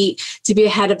the seat to be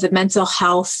ahead of the mental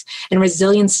health and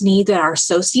resilience need that our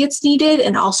associates needed,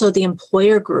 and also the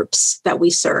employer groups that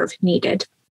we serve needed.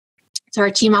 So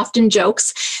our team often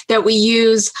jokes that we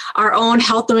use our own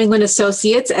Health New England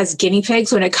associates as guinea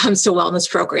pigs when it comes to wellness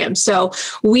programs. So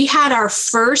we had our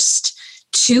first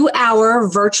 2-hour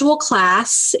virtual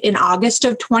class in August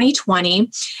of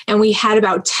 2020, and we had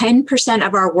about 10%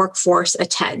 of our workforce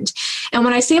attend. And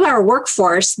when I say about our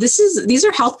workforce, these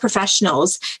are health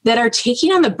professionals that are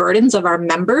taking on the burdens of our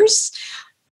members,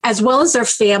 as well as their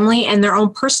family and their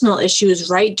own personal issues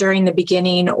right during the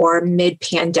beginning or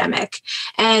mid-pandemic.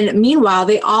 And meanwhile,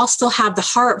 they all still have the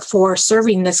heart for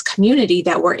serving this community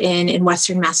that we're in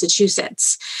Western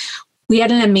Massachusetts. We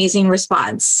had an amazing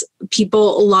response.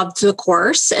 People loved the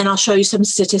course, and I'll show you some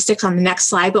statistics on the next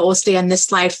slide, but we'll stay on this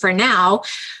slide for now.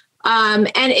 And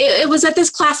it was at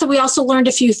this class that we also learned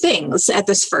a few things at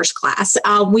this first class.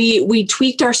 We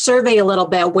tweaked our survey a little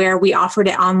bit, where we offered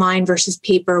it online versus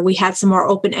paper. We had some more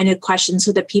open-ended questions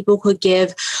so that people could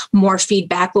give more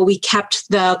feedback, but we kept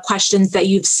the questions that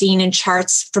you've seen in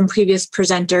charts from previous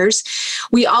presenters.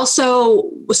 We also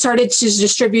started to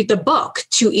distribute the book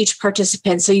to each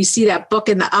participant. So you see that book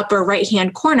in the upper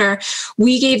right-hand corner.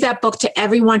 We gave that book to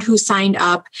everyone who signed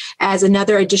up as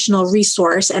another additional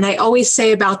resource. And I always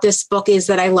say about this book is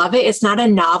that I love it. It's not a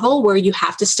novel where you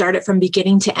have to start it from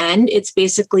beginning to end. It's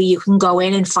basically you can go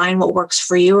in and find what works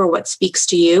for you or what speaks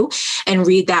to you and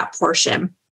read that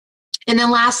portion. And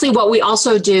then lastly, what we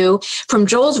also do from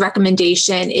Joel's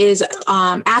recommendation is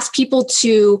ask people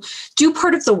to do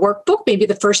part of the workbook, maybe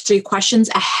the first 3 questions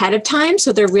ahead of time.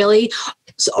 So they're really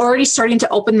already starting to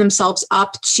open themselves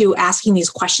up to asking these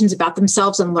questions about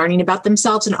themselves and learning about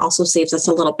themselves, and also saves us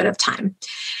a little bit of time.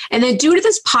 And then due to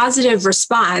this positive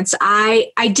response,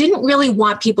 I didn't really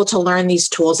want people to learn these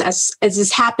tools as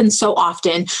this happens so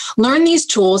often. Learn these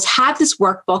tools, have this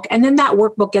workbook, and then that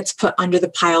workbook gets put under the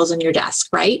piles on your desk,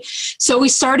 right? So we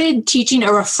started teaching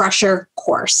a refresher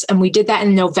course, and we did that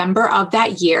in November of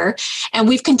that year. And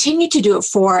we've continued to do it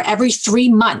for every 3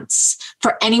 months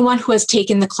for anyone who has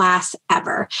taken the class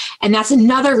ever. And that's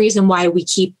another reason why we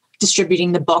keep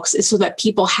distributing the books, is so that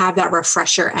people have that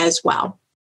refresher as well.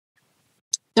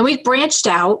 Then we branched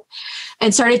out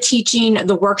and started teaching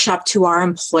the workshop to our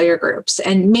employer groups.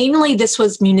 And mainly this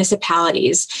was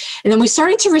municipalities. And then we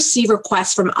started to receive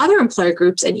requests from other employer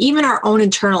groups and even our own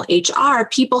internal HR.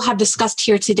 People have discussed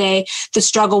here today the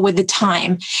struggle with the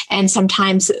time, and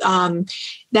sometimes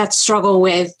that struggle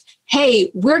with,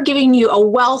 hey, we're giving you a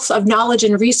wealth of knowledge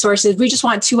and resources. We just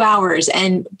want 2 hours,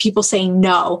 and people saying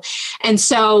no. And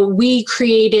so we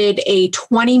created a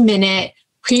 20-minute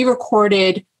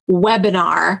pre-recorded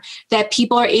webinar that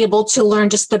people are able to learn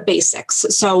just the basics.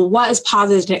 So what is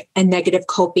positive and negative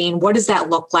coping? What does that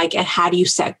look like? And how do you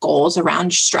set goals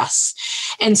around stress?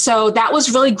 And so that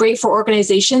was really great for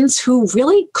organizations who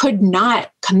really could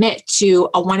not commit to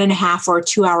a 1.5 or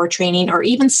 2 hour training, or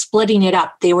even splitting it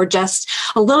up. They were just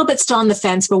a little bit still on the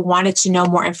fence, but wanted to know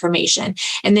more information.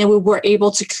 And then we were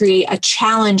able to create a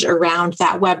challenge around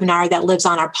that webinar that lives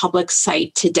on our public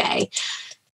site today.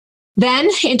 Then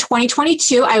in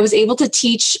 2022, I was able to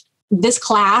teach this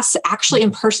class actually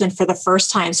in person for the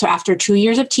first time. So after 2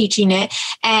 years of teaching it,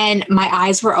 and my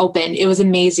eyes were opened. It was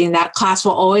amazing. That class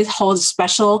will always hold a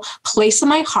special place in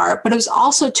my heart, but it was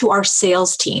also to our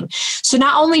sales team. So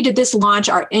not only did this launch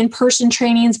our in-person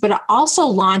trainings, but it also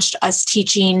launched us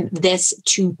teaching this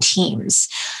to teams.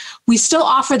 We still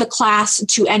offer the class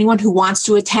to anyone who wants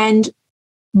to attend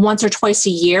once or twice a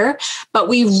year, but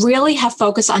we really have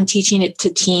focused on teaching it to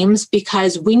teams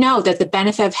because we know that the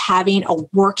benefit of having a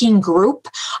working group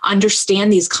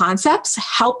understand these concepts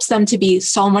helps them to be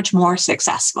so much more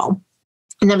successful.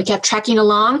 And then we kept trekking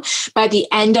along. By the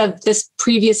end of this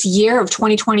previous year of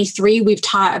 2023, we've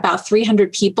taught about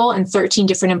 300 people in 13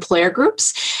 different employer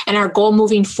groups. And our goal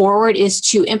moving forward is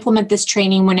to implement this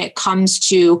training when it comes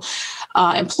to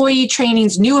employee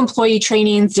trainings, new employee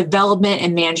trainings, development,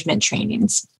 and management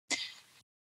trainings.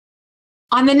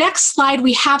 On the next slide,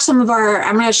 we have I'm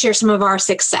going to share some of our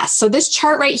success. So this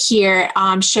chart right here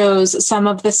shows some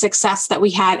of the success that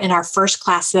we had in our first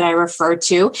class that I referred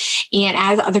to. And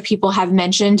as other people have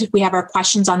mentioned, we have our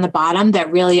questions on the bottom that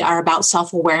really are about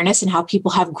self-awareness and how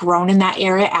people have grown in that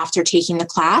area after taking the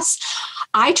class.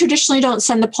 I traditionally don't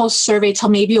send the post survey till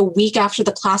maybe a week after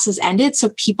the class has ended, so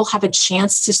people have a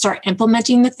chance to start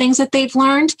implementing the things that they've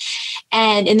learned.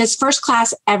 And in this first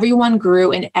class, everyone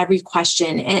grew in every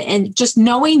question. And just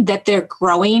knowing that they're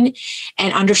growing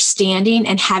and understanding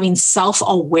and having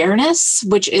self-awareness,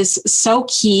 which is so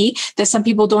key that some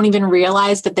people don't even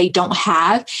realize that they don't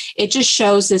have, it just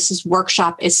shows this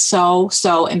workshop is so,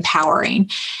 so empowering.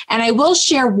 And I will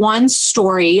share one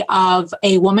story of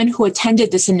a woman who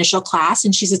attended this initial class,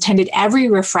 and she's attended every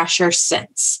refresher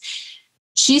since.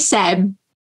 She said,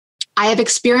 I have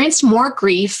experienced more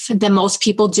grief than most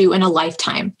people do in a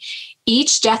lifetime.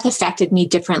 Each death affected me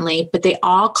differently, but they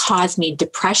all caused me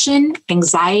depression,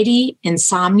 anxiety,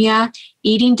 insomnia,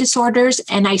 eating disorders,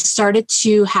 and I started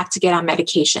to have to get on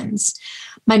medications.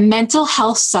 My mental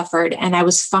health suffered, and I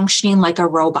was functioning like a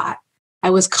robot.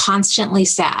 I was constantly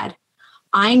sad.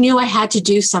 I knew I had to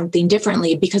do something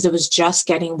differently because it was just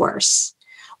getting worse.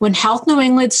 When Health New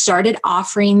England started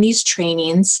offering these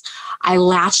trainings, I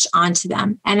latched onto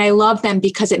them, and I loved them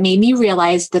because it made me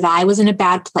realize that I was in a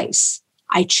bad place.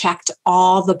 I checked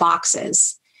all the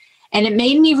boxes, and it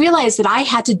made me realize that I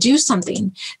had to do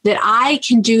something, that I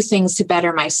can do things to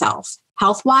better myself,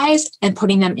 health-wise, and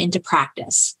putting them into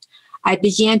practice. I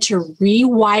began to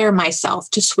rewire myself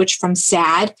to switch from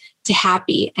sad to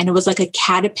happy, and it was like a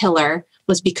caterpillar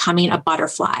was becoming a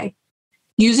butterfly.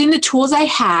 Using the tools I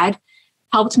had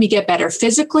helped me get better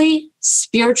physically,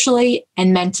 spiritually,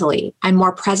 and mentally. I'm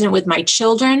more present with my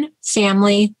children,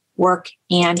 family, work,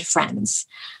 and friends.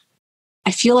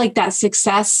 I feel like that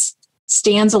success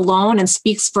stands alone and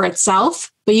speaks for itself,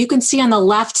 but you can see on the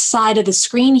left side of the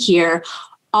screen here,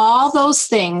 all those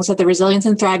things that the Resilience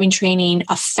and Thriving training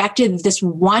affected this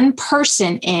one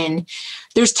person in,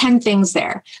 there's 10 things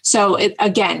there. So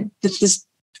again, this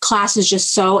class is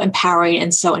just so empowering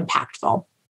and so impactful.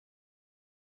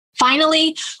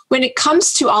 Finally, when it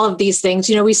comes to all of these things,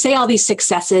 we say all these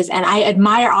successes, and I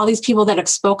admire all these people that have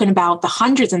spoken about the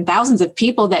hundreds and thousands of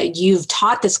people that you've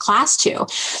taught this class to.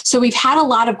 So we've had a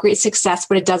lot of great success,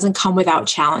 but it doesn't come without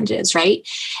challenges, right?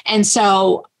 And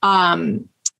so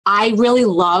I really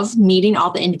love meeting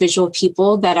all the individual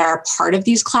people that are part of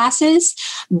these classes,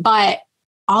 but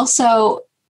also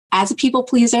as a people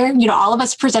pleaser, all of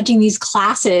us presenting these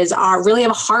classes really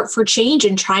have a heart for change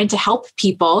and trying to help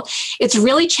people. It's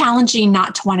really challenging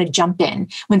not to want to jump in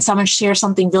when someone shares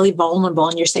something really vulnerable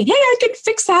and you're saying, hey, I could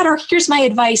fix that, or here's my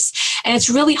advice. And it's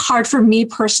really hard for me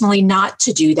personally not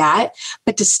to do that,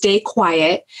 but to stay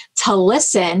quiet, to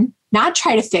listen, not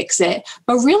try to fix it,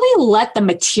 but really let the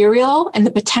material and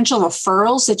the potential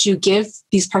referrals that you give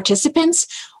these participants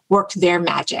work their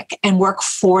magic and work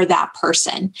for that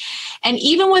person. And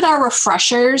even with our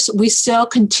refreshers, we still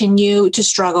continue to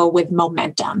struggle with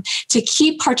momentum, to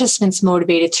keep participants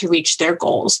motivated to reach their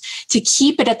goals, to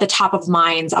keep it at the top of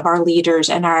minds of our leaders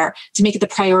and to make it the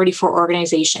priority for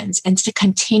organizations, and to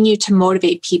continue to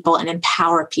motivate people and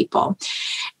empower people.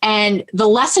 And the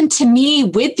lesson to me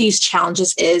with these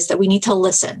challenges is that we need to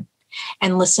listen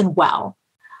and listen well.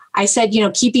 I said,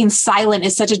 keeping silent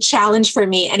is such a challenge for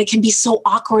me, and it can be so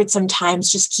awkward sometimes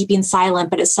just keeping silent,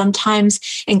 but it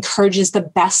sometimes encourages the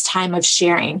best time of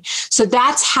sharing. So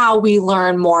that's how we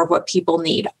learn more of what people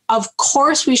need. Of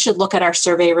course, we should look at our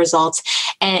survey results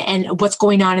and what's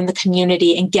going on in the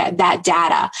community and get that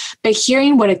data. But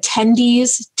hearing what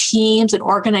attendees, teams, and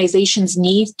organizations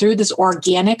need through this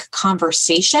organic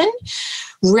conversation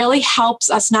really helps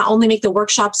us not only make the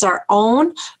workshops our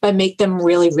own, but make them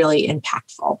really, really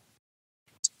impactful.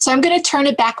 So I'm going to turn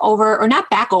it back over, or not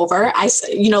back over.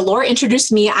 Laura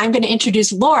introduced me. I'm going to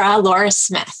introduce Laura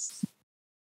Smith.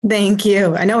 Thank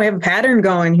you. I know we have a pattern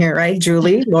going here, right?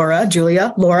 Julie, Laura,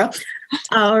 Julia, Laura.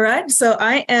 All right. So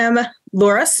I am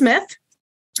Laura Smith,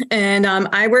 and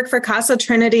I work for Casa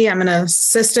Trinity. I'm an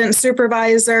assistant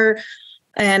supervisor,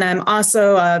 and I'm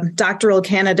also a doctoral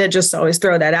candidate. Just always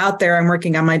throw that out there. I'm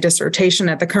working on my dissertation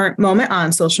at the current moment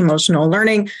on social emotional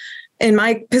learning. In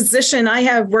my position, I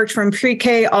have worked from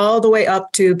pre-K all the way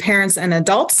up to parents and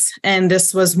adults. And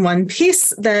this was one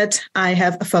piece that I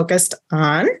have focused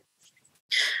on.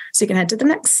 So you can head to the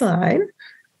next slide.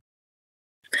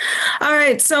 All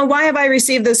right. So why have I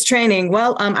received this training?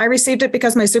 Well, I received it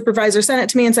because my supervisor sent it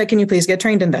to me and said, can you please get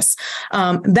trained in this?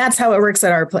 That's how it works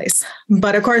at our place.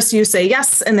 But of course, you say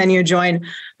yes, and then you join.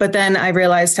 But then I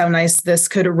realized how nice this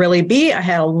could really be. I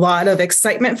had a lot of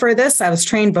excitement for this. I was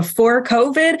trained before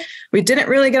COVID. We didn't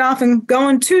really get off and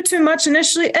going too much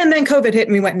initially. And then COVID hit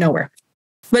and we went nowhere.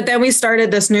 But then we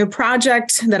started this new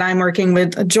project that I'm working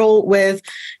with Joel with,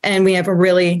 and we have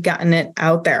really gotten it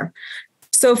out there.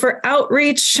 So for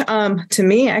outreach, to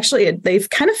me, actually, they've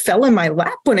kind of fell in my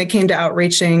lap when it came to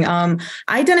outreaching.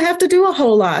 I didn't have to do a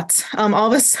whole lot. All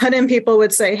of a sudden, people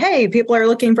would say, hey, people are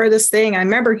looking for this thing. I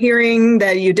remember hearing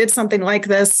that you did something like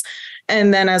this.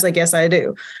 And then I was like, yes, I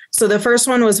do. So the first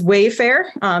one was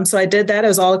Wayfair. So I did that. It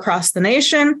was all across the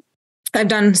nation. I've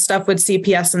done stuff with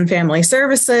CPS and family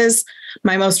services.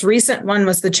 My most recent one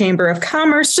was the Chamber of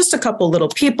Commerce, just a couple little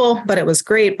people, but it was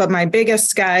great. But my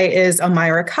biggest guy is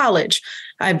Elmira College.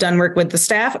 I've done work with the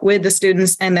staff, with the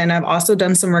students, and then I've also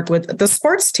done some work with the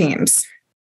sports teams.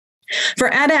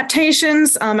 For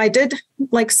adaptations, I did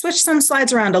switch some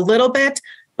slides around a little bit,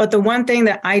 but the one thing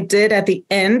that I did at the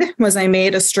end was I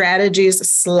made a strategies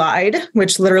slide,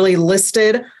 which literally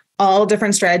listed all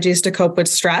different strategies to cope with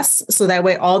stress. So that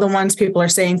way, all the ones people are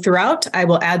saying throughout, I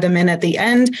will add them in at the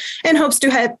end in hopes to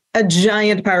have a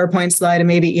giant PowerPoint slide and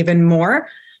maybe even more.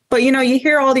 But, you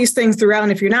hear all these things throughout.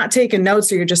 And if you're not taking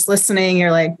notes or you're just listening,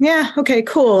 you're like, yeah, okay,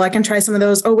 cool. I can try some of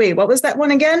those. Oh, wait, what was that one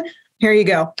again? Here you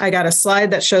go. I got a slide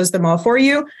that shows them all for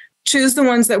you. Choose the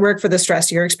ones that work for the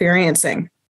stress you're experiencing.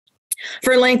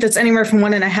 For length, it's anywhere from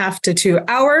 1.5 to 2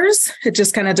 hours. It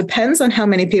just kind of depends on how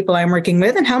many people I'm working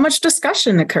with and how much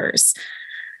discussion occurs.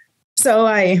 So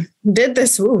I did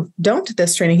this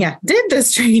training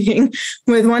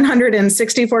with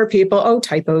 164 people. Oh,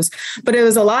 typos. But it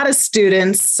was a lot of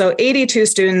students. So 82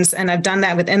 students. And I've done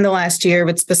that within the last year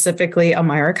with specifically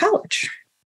Elmira College.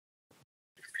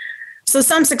 So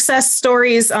some success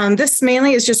stories. This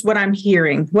mainly is just what I'm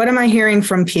hearing. What am I hearing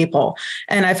from people?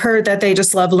 And I've heard that they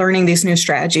just love learning these new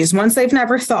strategies, ones they've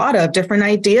never thought of, different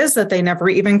ideas that they never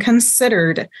even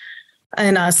considered.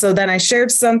 And so then I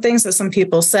shared some things that some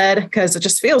people said, because it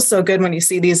just feels so good when you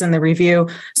see these in the review.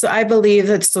 So I believe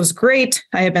that this was great.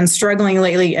 I have been struggling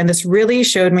lately, and this really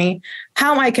showed me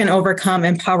how I can overcome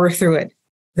and power through it.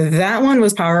 That one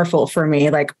was powerful for me.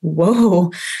 Like,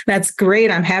 whoa, that's great.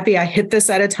 I'm happy I hit this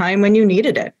at a time when you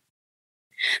needed it.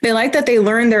 They like that they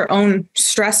learn their own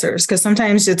stressors, because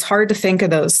sometimes it's hard to think of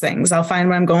those things. I'll find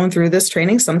when I'm going through this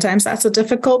training, sometimes that's a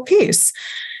difficult piece.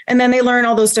 And then they learn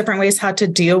all those different ways how to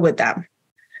deal with them.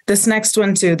 This next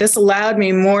one too, this allowed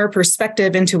me more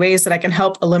perspective into ways that I can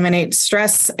help eliminate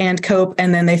stress and cope.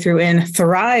 And then they threw in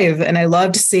thrive. And I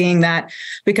loved seeing that,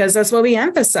 because that's what we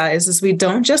emphasize is we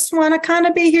don't just want to kind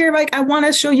of be here. Like, I want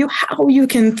to show you how you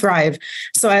can thrive.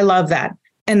 So I love that.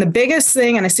 And the biggest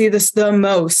thing, and I see this the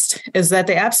most, is that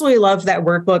they absolutely love that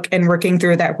workbook and working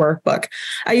through that workbook.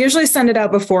 I usually send it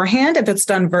out beforehand if it's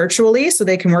done virtually so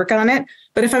they can work on it.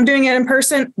 But if I'm doing it in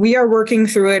person, we are working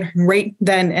through it right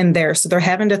then and there. So they're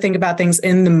having to think about things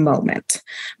in the moment.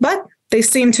 But they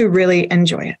seem to really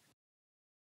enjoy it.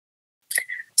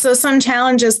 So some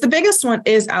challenges, the biggest one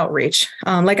is outreach.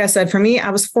 Like I said, for me,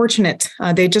 I was fortunate.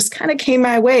 They just kind of came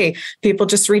my way. People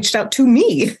just reached out to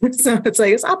me. So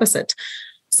it's opposite.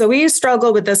 So we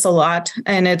struggle with this a lot,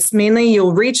 and it's mainly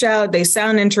you'll reach out, they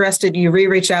sound interested, you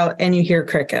reach out, and you hear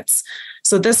crickets.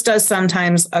 So this does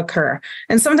sometimes occur.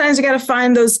 And sometimes you got to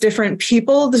find those different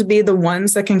people to be the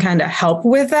ones that can kind of help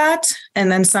with that. And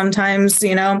then sometimes,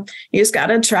 you just got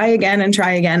to try again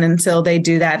until they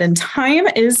do that. And time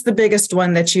is the biggest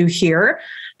one that you hear.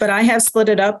 But I have split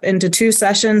it up into 2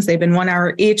 sessions. They've been 1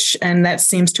 hour each, and that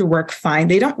seems to work fine.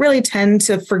 They don't really tend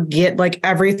to forget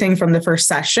everything from the first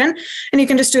session. And you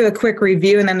can just do a quick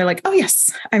review, and then they're like, oh,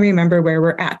 yes, I remember where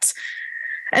we're at.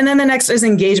 And then the next is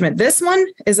engagement. This one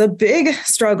is a big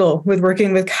struggle with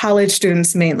working with college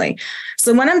students mainly.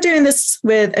 So when I'm doing this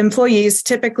with employees,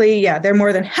 typically, they're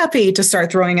more than happy to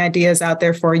start throwing ideas out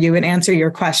there for you and answer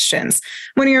your questions.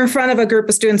 When you're in front of a group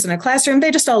of students in a classroom,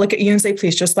 they just all look at you and say,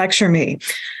 please just lecture me.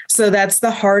 So that's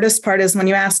the hardest part, is when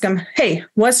you ask them, hey,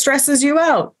 what stresses you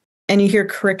out? And you hear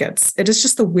crickets. It is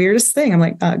just the weirdest thing. I'm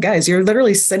like, guys, you're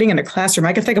literally sitting in a classroom.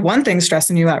 I can think of one thing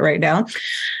stressing you out right now.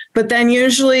 But then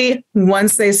usually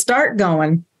once they start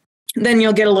going, then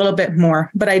you'll get a little bit more.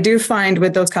 But I do find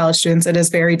with those college students, it is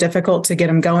very difficult to get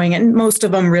them going. And most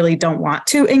of them really don't want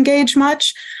to engage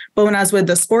much. But when I was with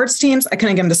the sports teams, I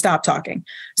couldn't get them to stop talking.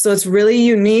 So it's really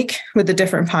unique with the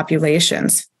different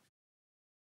populations.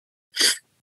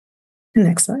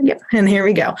 Next slide. Yep. And here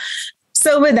we go.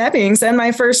 So with that being said,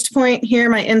 my first point here,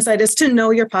 my insight is to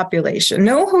know your population,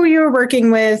 know who you're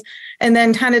working with, and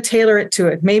then kind of tailor it to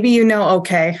it. Maybe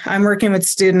okay, I'm working with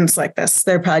students like this.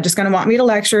 They're probably just going to want me to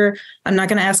lecture. I'm not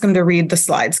going to ask them to read the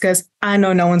slides because I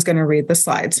know no one's going to read the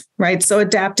slides, right? So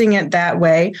adapting it that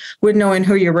way with knowing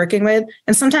who you're working with.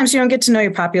 And sometimes you don't get to know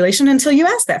your population until you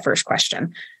ask that first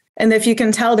question. And if you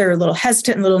can tell they're a little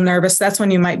hesitant, a little nervous, that's when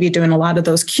you might be doing a lot of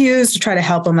those cues to try to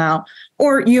help them out.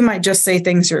 Or you might just say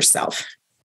things yourself.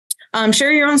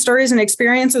 Share your own stories and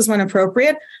experiences when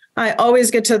appropriate. I always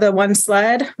get to the one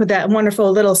slide with that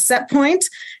wonderful little set point.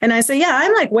 And I say,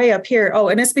 I'm like way up here. Oh,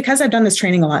 and it's because I've done this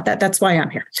training a lot. That's why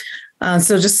I'm here.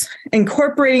 So just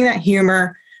incorporating that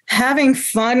humor, having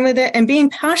fun with it, and being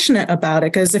passionate about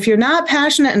it. Because if you're not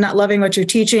passionate and not loving what you're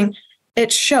teaching,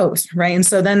 it shows, right? And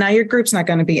so then now your group's not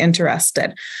going to be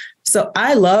interested. So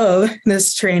I love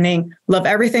this training, love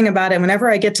everything about it.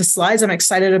 Whenever I get to slides I'm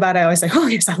excited about, I always say, oh,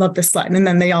 yes, I love this slide. And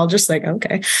then they all just like,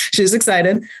 okay, she's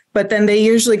excited. But then they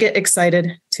usually get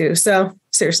excited too. So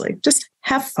seriously, just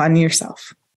have fun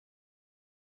yourself.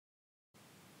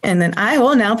 And then I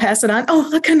will now pass it on. Oh,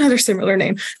 look, another similar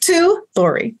name, to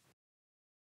Lori.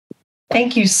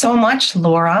 Thank you so much,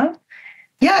 Laura.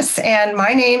 Yes, and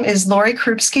my name is Lori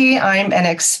Krupski. I'm an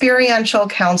experiential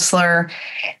counselor,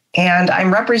 and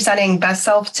I'm representing Best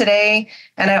Self today.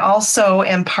 And I also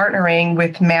am partnering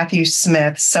with Matthew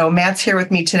Smith. So Matt's here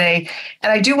with me today.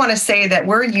 And I do want to say that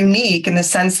we're unique in the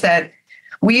sense that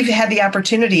we've had the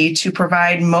opportunity to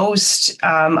provide most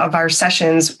of our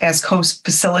sessions as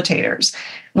co-facilitators,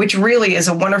 which really is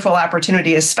a wonderful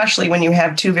opportunity, especially when you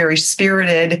have two very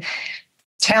spirited,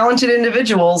 talented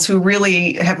individuals who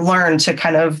really have learned to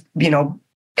kind of,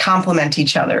 complement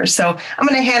each other. So I'm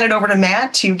going to hand it over to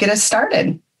Matt to get us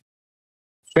started.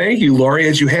 Thank you, Lori.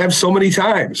 As you have so many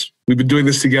times, we've been doing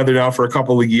this together now for a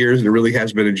couple of years, and it really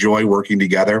has been a joy working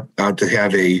together to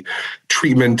have a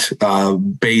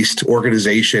treatment-based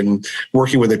organization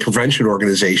working with a prevention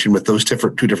organization with those two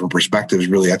different perspectives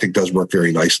really, I think, does work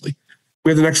very nicely.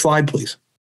 We have the next slide, please.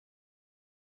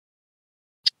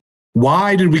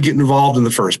 Why did we get involved in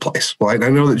the first place? Well, I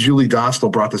know that Julie Dostal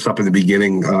brought this up in the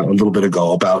beginning a little bit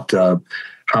ago about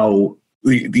how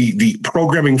the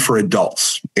programming for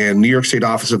adults and New York State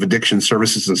Office of Addiction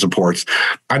Services and Supports.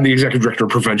 I'm the executive director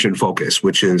of Prevention Focus,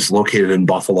 which is located in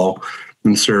Buffalo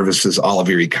and services all of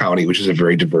Erie County, which is a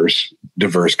very diverse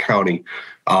county.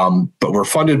 But we're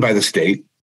funded by the state.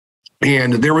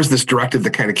 And there was this directive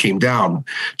that kind of came down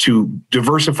to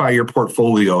diversify your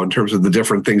portfolio in terms of the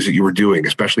different things that you were doing,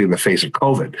 especially in the face of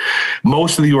COVID.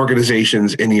 Most of the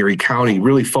organizations in Erie County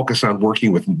really focus on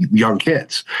working with young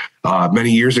kids. Many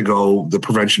years ago, the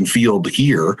prevention field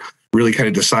here really kind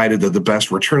of decided that the best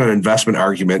return on investment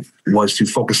argument was to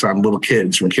focus on little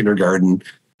kids from kindergarten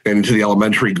and into the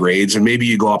elementary grades, and maybe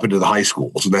you go up into the high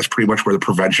schools. And that's pretty much where the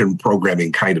prevention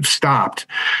programming kind of stopped.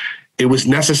 It was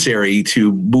necessary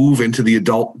to move into the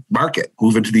adult market,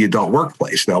 move into the adult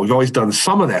workplace. Now, we've always done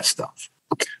some of that stuff,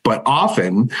 but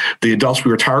often the adults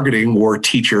we were targeting were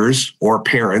teachers or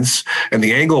parents. And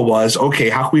the angle was, okay,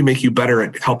 how can we make you better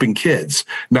at helping kids,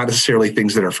 not necessarily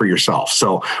things that are for yourself?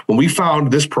 So when we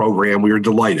found this program, we were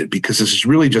delighted because this is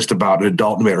really just about an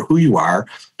adult, no matter who you are,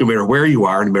 no matter where you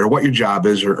are, no matter what your job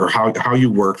is or how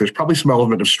you work. There's probably some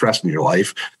element of stress in your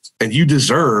life. And you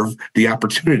deserve the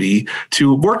opportunity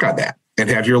to work on that and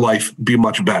have your life be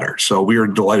much better. So we are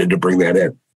delighted to bring that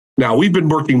in. Now, we've been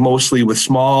working mostly with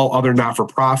small, other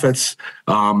not-for-profits,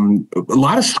 a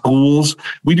lot of schools.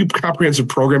 We do comprehensive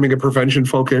programming and prevention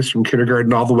focus from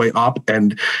kindergarten all the way up.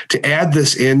 And to add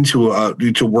this into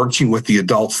to working with the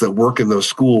adults that work in those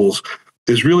schools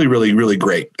is really, really, really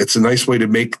great. It's a nice way to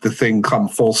make the thing come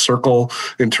full circle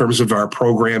in terms of our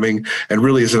programming, and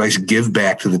really is a nice give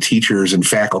back to the teachers and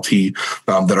faculty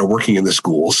that are working in the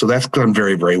schools. So that's done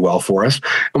very, very well for us.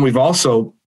 And we've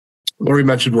also, Lori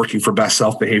mentioned working for Best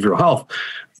Self Behavioral Health.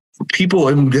 people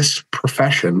in this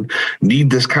profession need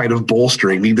this kind of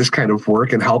bolstering, need this kind of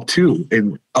work and help too,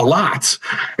 and a lot.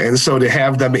 And so to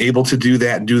have them able to do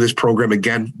that and do this program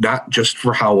again, not just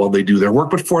for how well they do their work,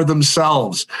 but for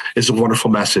themselves, is a wonderful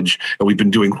message. And we've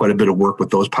been doing quite a bit of work with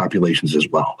those populations as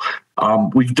well.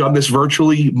 We've done this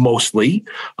virtually mostly,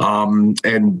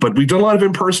 but we've done a lot of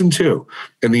in-person too.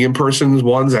 And the in-person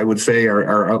ones, I would say,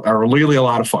 are really a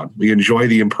lot of fun. We enjoy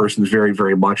the in-persons very,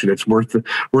 very much, and it's worth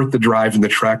the drive and the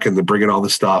trek and the bringing all the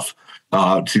stuff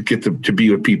to get to be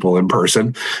with people in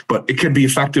person. But it can be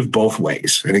effective both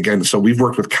ways. And again, so we've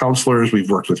worked with counselors,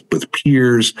 we've worked with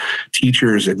peers,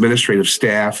 teachers, administrative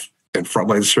staff, and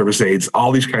frontline service aides,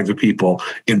 all these kinds of people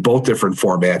in both different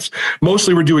formats.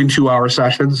 Mostly we're doing 2-hour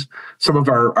sessions. Some of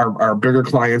our bigger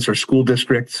clients are school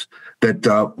districts that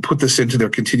put this into their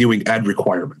continuing ed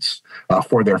requirements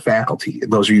for their faculty.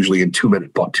 And those are usually in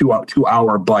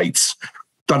 2-hour bites.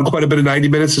 Done quite a bit of 90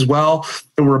 minutes as well.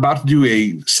 And we're about to do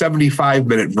a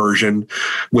 75-minute version,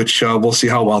 which we'll see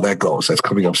how well that goes. That's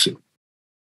coming up soon.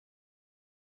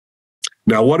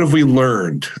 Now, what have we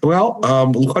learned? Well,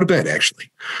 quite a bit,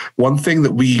 actually. One thing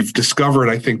that we've discovered,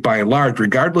 I think, by and large,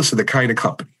 regardless of the kind of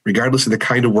company, regardless of the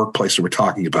kind of workplace that we're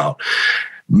talking about,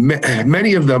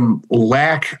 many of them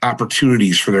lack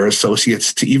opportunities for their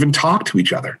associates to even talk to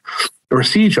each other or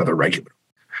see each other regularly.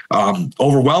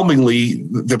 Overwhelmingly,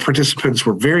 the participants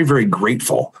were very, very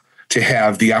grateful to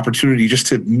have the opportunity just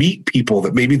to meet people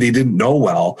that maybe they didn't know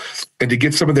well, and to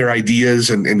get some of their ideas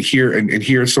and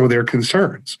hear some of their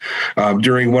concerns.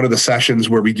 During one of the sessions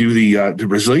where we do the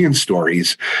resilience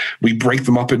stories, we break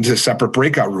them up into separate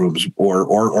breakout rooms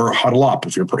or huddle up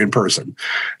if you're in person.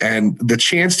 And the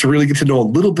chance to really get to know a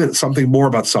little bit something more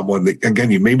about someone that,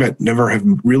 again, you may never have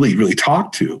really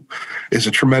talked to, is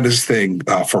a tremendous thing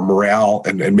for morale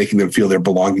and making them feel they're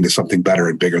belonging to something better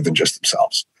and bigger than just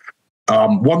themselves.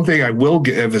 One thing I will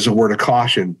give as a word of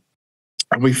caution,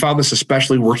 and we found this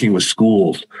especially working with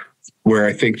schools, where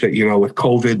I think that, with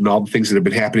COVID and all the things that have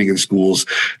been happening in schools,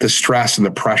 the stress and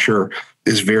the pressure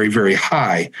is very, very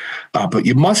high. But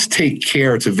you must take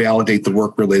care to validate the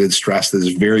work-related stress that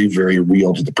is very, very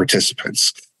real to the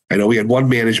participants. I know we had one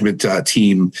management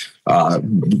team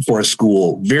for a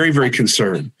school very, very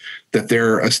concerned that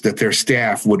their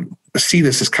staff would see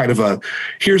this as kind of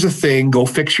here's a thing, go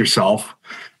fix yourself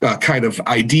kind of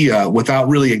idea, without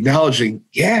really acknowledging,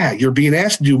 you're being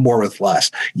asked to do more with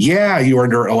less. Yeah, you are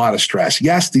under a lot of stress.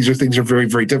 Yes, these are things that are very,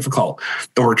 very difficult.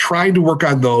 And we're trying to work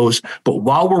on those. But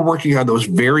while we're working on those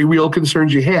very real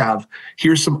concerns you have,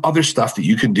 here's some other stuff that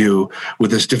you can do with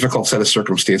this difficult set of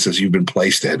circumstances you've been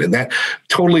placed in. And that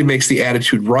totally makes the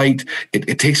attitude right.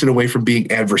 It takes it away from being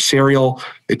adversarial.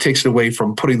 It takes it away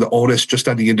from putting the onus just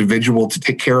on the individual to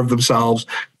take care of themselves,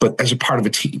 but as a part of a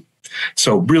team.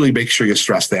 So really make sure you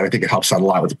stress that. I think it helps out a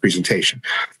lot with the presentation.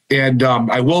 And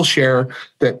I will share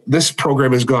that this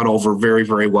program has gone over very,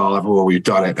 very well everywhere we've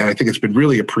done it. And I think it's been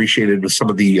really appreciated with some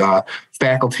of the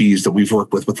faculties that we've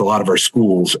worked with a lot of our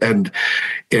schools. And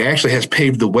it actually has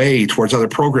paved the way towards other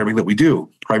programming that we do.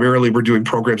 Primarily, we're doing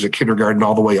programs at kindergarten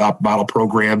all the way up, model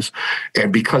programs.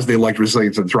 And because they liked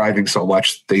resilience and thriving so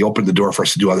much, they opened the door for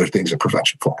us to do other things at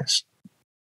Prevention Focus.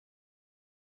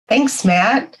 Thanks,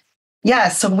 Matt. Yeah,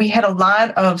 so we had a lot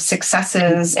of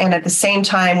successes, and at the same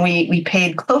time, we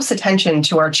paid close attention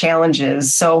to our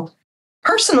challenges. So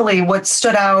personally, what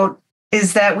stood out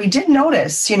is that we did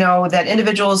notice, that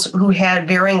individuals who had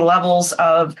varying levels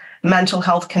of mental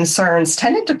health concerns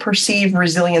tended to perceive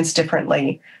resilience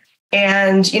differently.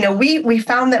 And, we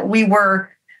found that we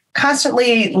were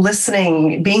constantly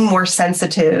listening, being more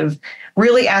sensitive,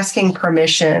 really asking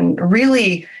permission,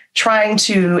 really trying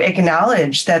to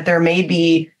acknowledge that there may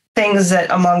be things that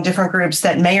among different groups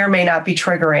that may or may not be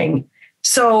triggering.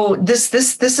 So this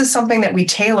is something that we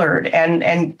tailored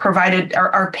and provided.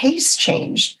 Our pace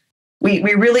changed. We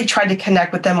really tried to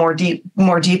connect with them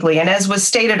more deeply. And as was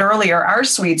stated earlier, our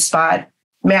sweet spot,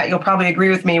 Matt, you'll probably agree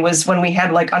with me, was when we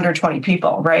had like under 20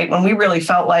 people, right? When we really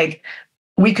felt like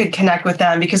we could connect with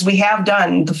them, because we have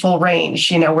done the full range,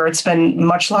 where it's been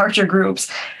much larger groups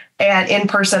and in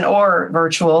person or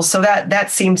virtual. So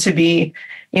that seemed to be,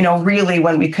 really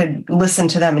when we could listen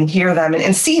to them and hear them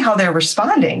and see how they're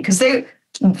responding, because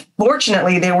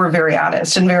fortunately, they were very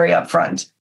honest and very upfront.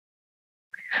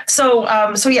 So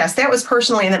yes, that was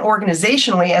personally, and then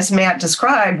organizationally, as Matt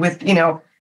described, with,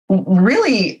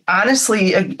 really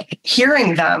honestly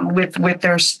hearing them with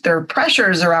their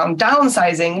pressures around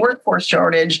downsizing, workforce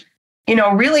shortage,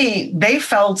 really they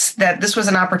felt that this was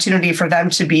an opportunity for them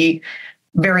to be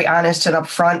very honest and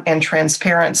upfront and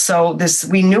transparent. So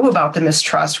we knew about the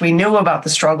mistrust, we knew about the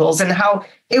struggles and how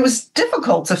it was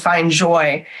difficult to find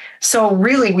joy. So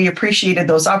really, we appreciated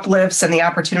those uplifts and the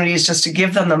opportunities just to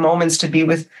give them the moments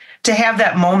to have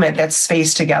that moment, that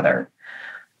space together.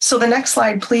 So the next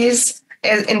slide, please.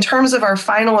 In terms of our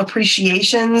final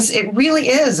appreciations, it really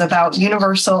is about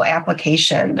universal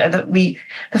application. The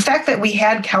fact that we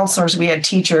had counselors, we had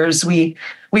teachers, we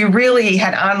really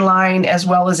had online as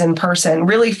well as in person,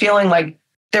 really feeling like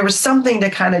there was something to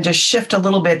kind of just shift a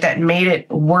little bit that made it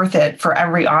worth it for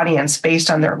every audience based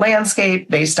on their landscape,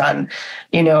 based on,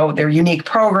 their unique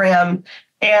program,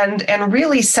 and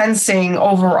really sensing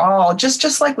overall,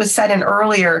 just like was said in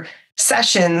earlier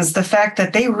sessions, the fact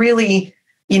that they really,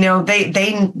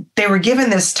 they were given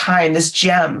this time, this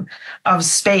gem of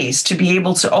space to be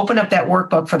able to open up that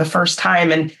workbook for the first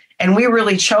time. And we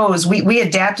really we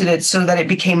adapted it so that it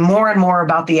became more and more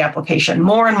about the application,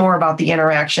 more and more about the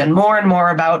interaction, more and more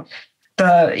about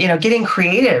the, getting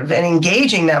creative and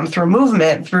engaging them through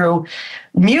movement, through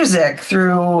music,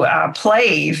 through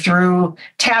play, through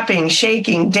tapping,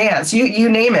 shaking, dance, you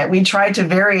name it. We tried to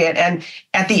vary it. And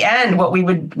at the end, what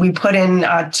we put in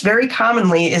very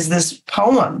commonly is this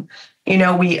poem.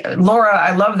 Laura,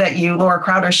 I love that Laura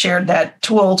Crowder shared that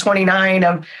tool 29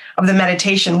 of the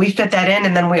meditation. We fit that in.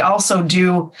 And then we also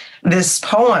do this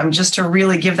poem just to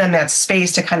really give them that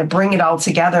space to kind of bring it all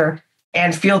together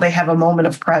and feel they have a moment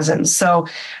of presence. So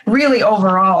really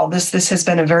overall, this has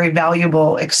been a very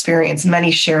valuable experience.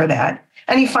 Many share that.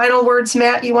 Any final words,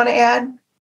 Matt, you want to add?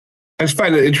 I just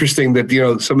find it interesting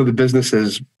that, some of the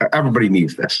businesses, everybody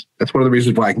needs this. That's one of the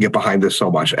reasons why I can get behind this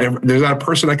so much. There's not a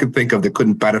person I can think of that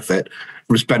couldn't benefit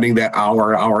from spending that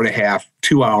hour and a half,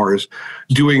 2 hours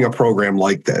doing a program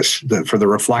like this, for the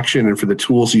reflection and for the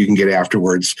tools you can get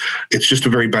afterwards. It's just a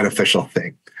very beneficial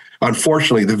thing.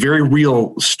 Unfortunately, the very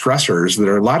real stressors that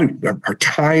are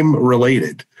time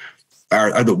related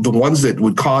are the ones that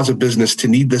would cause a business to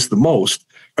need this the most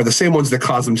are the same ones that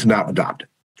cause them to not adopt it.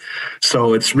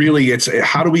 So it's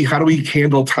how do we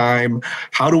handle time?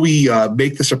 How do we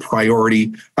make this a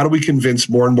priority? How do we convince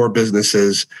more and more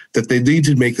businesses that they need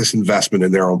to make this investment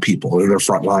in their own people, in their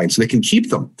front line, so they can keep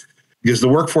them? Because the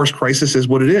workforce crisis is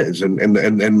what it is.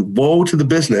 And woe to the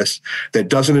business that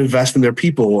doesn't invest in their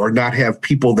people or not have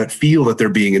people that feel that they're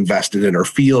being invested in or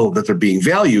feel that they're being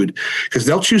valued, because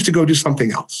they'll choose to go do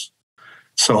something else.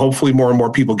 So hopefully more and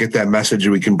more people get that message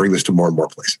and we can bring this to more and more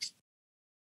places.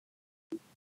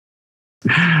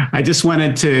 I just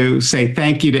wanted to say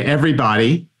thank you to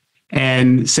everybody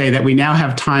and say that we now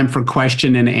have time for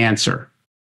question and answer.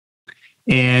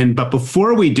 But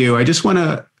before we do, I just want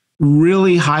to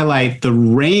really highlight the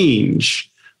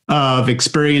range of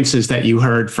experiences that you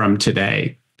heard from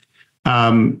today.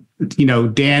 Dan,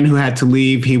 who had to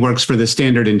leave, he works for the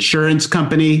Standard Insurance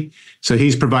Company. So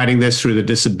he's providing this through the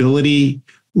disability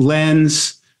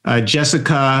lens.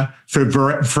 Jessica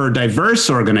for diverse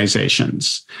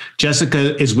organizations.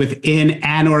 Jessica is within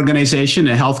an organization,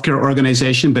 a healthcare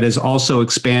organization, but is also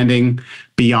expanding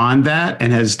beyond that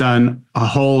and has done a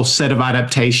whole set of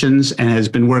adaptations and has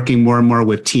been working more and more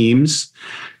with teams.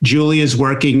 Julie is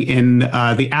working in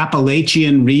the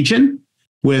Appalachian region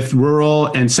with rural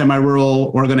and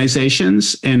semi-rural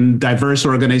organizations and diverse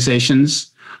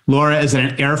organizations. Laura is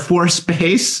at an Air Force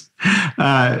base.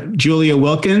 Julia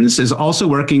Wilkins is also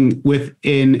working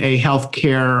within a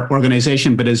healthcare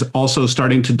organization, but is also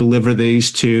starting to deliver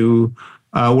these to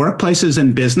workplaces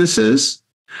and businesses.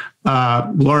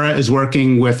 Laura is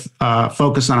working with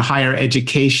focus on higher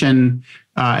education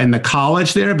in the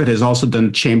college there, but has also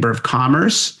done Chamber of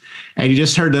Commerce. And you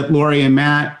just heard that Lori and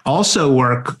Matt also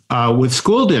work with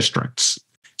school districts.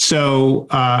 So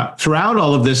throughout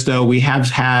all of this, though, we have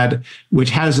had, which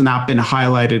has not been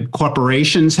highlighted,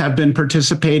 corporations have been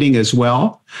participating as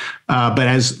well. But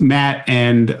as Matt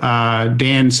and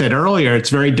Dan said earlier, it's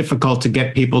very difficult to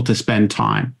get people to spend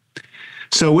time.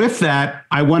 So with that,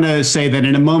 I want to say that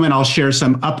in a moment, I'll share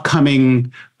some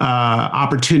upcoming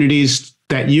opportunities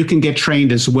that you can get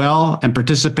trained as well and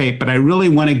participate. But I really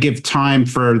want to give time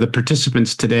for the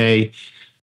participants today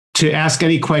to ask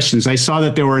any questions. I saw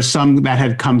that there were some that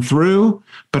had come through,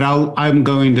 but I'm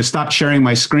going to stop sharing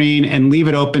my screen and leave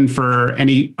it open for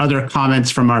any other comments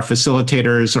from our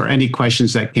facilitators or any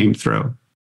questions that came through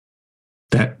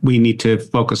that we need to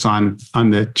focus on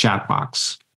the chat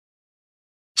box.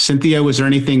 Cynthia, was there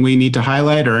anything we need to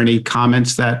highlight or any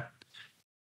comments that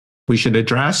we should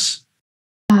address?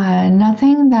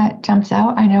 Nothing that jumps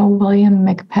out. I know William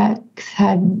McPex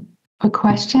had a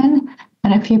question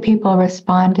and a few people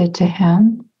responded to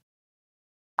him.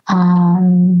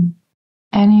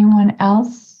 Anyone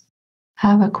else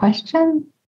have a question?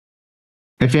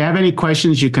 If you have any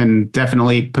questions, you can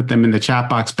definitely put them in the chat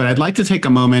box. But I'd like to take a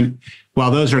moment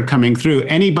while those are coming through.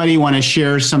 Anybody want to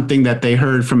share something that they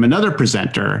heard from another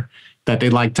presenter that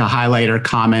they'd like to highlight or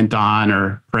comment on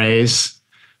or praise?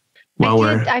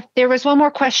 There was one more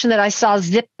question that I saw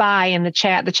zip by in the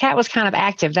chat. The chat was kind of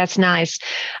active. That's nice.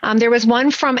 There was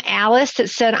one from Alice that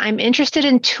said, I'm interested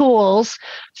in tools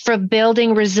for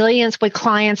building resilience with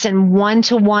clients and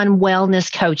one-to-one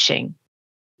wellness coaching.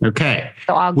 Okay.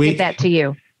 So I'll give that to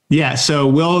you. Yeah, so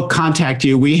we'll contact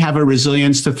you. We have a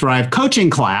Resilience to Thrive coaching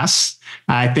class.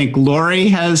 I think Lori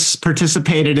has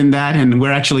participated in that, and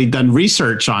we're actually done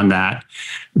research on that,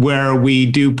 where we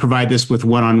do provide this with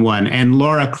one-on-one. And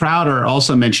Laura Crowder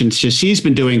also mentioned she's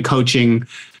been doing coaching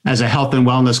as a health and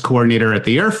wellness coordinator at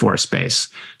the Air Force Base.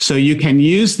 So you can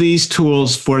use these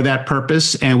tools for that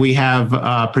purpose, and we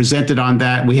have presented on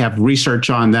that. We have research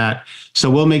on that. So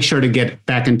we'll make sure to get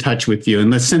back in touch with you.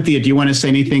 And Cynthia, do you want to say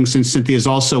anything, since Cynthia is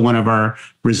also one of our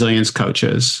resilience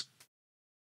coaches?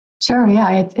 Sure.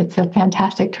 Yeah, it's a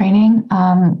fantastic training.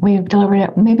 We've delivered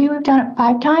it. Maybe we've done it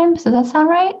 5 times. Does that sound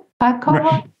right? 5 cohorts?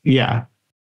 Right. Yeah.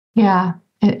 Yeah,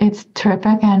 it's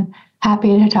terrific, and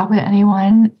happy to talk with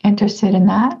anyone interested in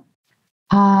that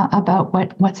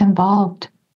about what's involved.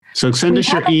 So send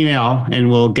us your email and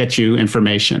we'll get you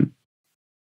information.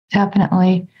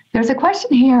 Definitely. There's a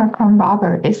question here from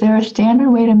Robert. Is there a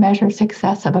standard way to measure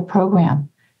success of a program?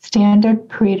 Standard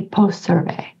pre-post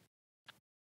survey?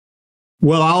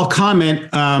 Well, I'll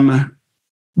comment.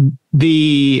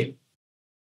 The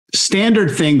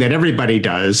standard thing that everybody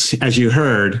does, as you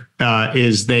heard,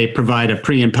 is they provide a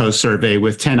pre and post survey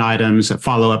with 10 items,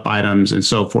 follow-up items, and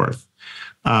so forth.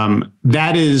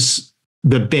 That is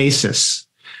the basis.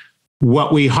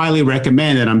 What we highly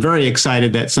recommend, and I'm very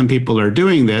excited that some people are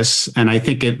doing this, and I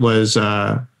think it was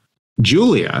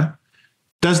Julia,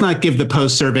 does not give the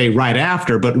post survey right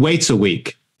after, but waits a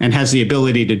week and has the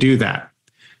ability to do that.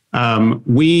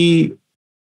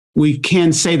 We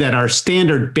can say that our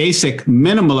standard basic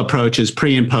minimal approach is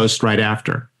pre and post right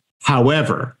after.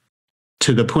 However,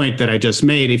 to the point that I just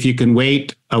made, if you can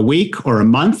wait a week or a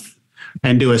month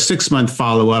and do a 6-month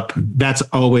follow-up, that's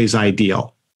always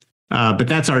ideal. But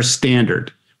that's our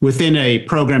standard within a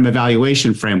program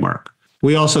evaluation framework.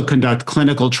 We also conduct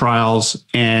clinical trials,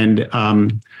 and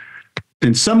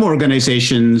some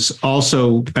organizations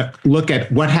also look at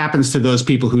what happens to those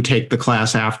people who take the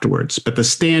class afterwards. But the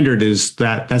standard is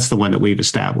that's the one that we've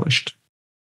established.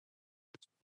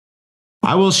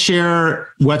 I will share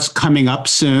what's coming up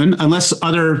soon, unless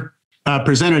other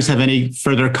presenters have any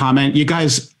further comment. You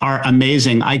guys are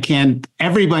amazing.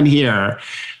 Everyone here,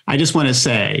 I just want to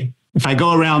say, if I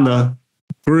go around the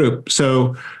group,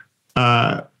 so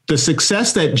the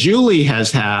success that Julie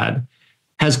has had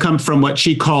has come from what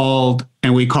she called,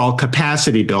 and we call,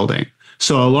 capacity building.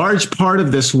 So a large part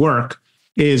of this work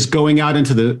is going out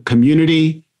into the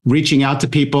community, reaching out to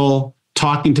people,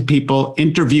 talking to people,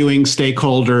 interviewing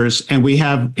stakeholders. And we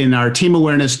have, in our Team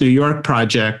Awareness New York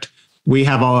project, we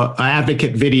have an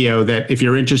advocate video that, if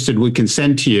you're interested, we can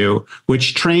send to you,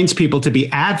 which trains people to be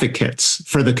advocates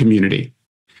for the community.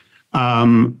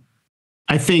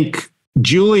 I think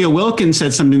Julia Wilkins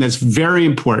said something that's very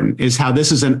important, is how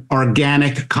this is an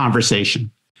organic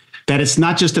conversation, that it's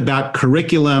not just about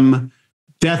curriculum,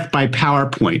 death by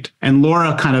PowerPoint. And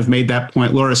Laura kind of made that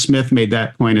point. Laura Smith made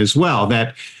that point as well,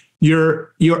 that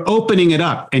you're opening it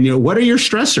up, and what are your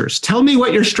stressors? Tell me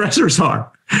what your stressors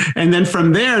are. And then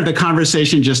from there, the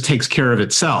conversation just takes care of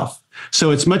itself.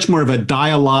 So it's much more of a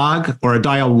dialogue or a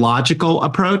dialogical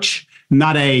approach,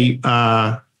 not a,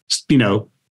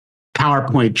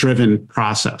 PowerPoint driven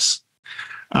process.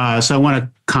 So I want to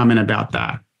comment about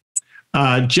that.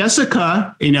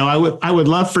 Jessica, I would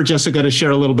love for Jessica to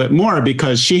share a little bit more,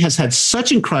 because she has had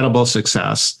such incredible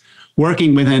success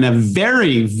working within a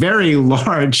very, very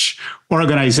large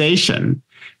organization.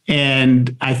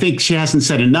 And I think she hasn't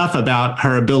said enough about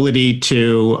her ability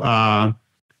to,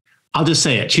 I'll just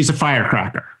say it, she's a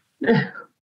firecracker. Right?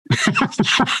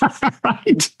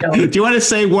 Do you want to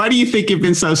say, why do you think you've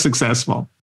been so successful?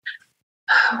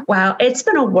 Wow, it's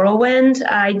been a whirlwind.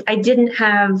 I didn't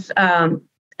have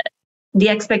the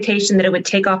expectation that it would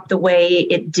take off the way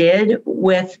it did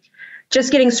with just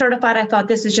getting certified. I thought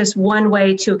this is just one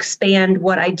way to expand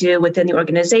what I do within the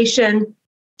organization,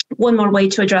 one more way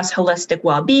to address holistic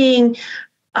well-being.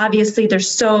 Obviously,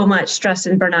 there's so much stress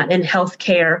and burnout in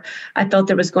healthcare. I felt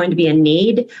there was going to be a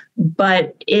need,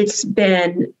 but it's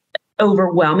been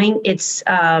overwhelming. It's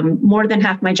more than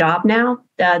half my job now.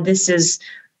 This is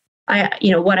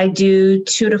what I do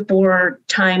 2 to 4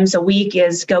 times a week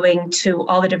is going to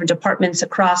all the different departments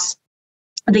across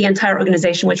the entire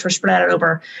organization, which were spread out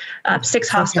over 6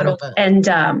 hospitals. And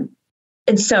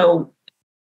so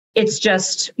it's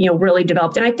just, really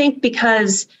developed. And I think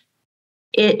because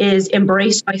it is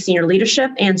embraced by senior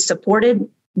leadership and supported,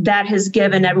 that has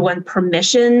given everyone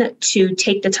permission to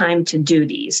take the time to do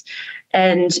these.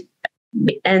 And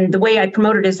the way I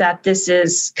promote it is that this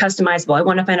is customizable. I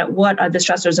want to find out what are the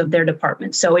stressors of their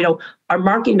department. So, our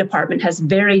marketing department has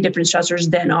very different stressors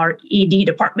than our ED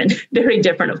department, very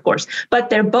different, of course, but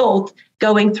they're both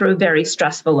going through very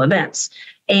stressful events,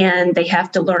 and they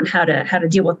have to learn how to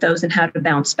deal with those and how to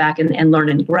bounce back and learn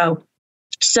and grow.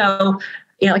 So,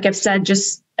 like I've said,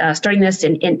 just starting this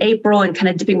in April and kind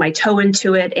of dipping my toe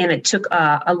into it, and it took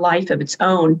a life of its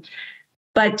own.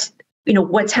 But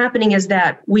what's happening is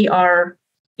that we are,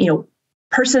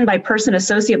 person by person,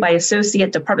 associate by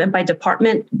associate, department by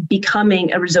department,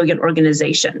 becoming a resilient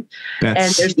organization.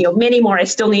 And there's, many more I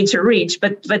still need to reach,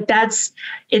 but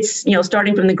it's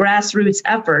starting from the grassroots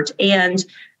effort and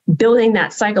building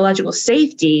that psychological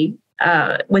safety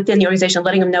within the organization,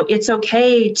 letting them know it's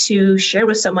okay to share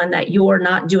with someone that you're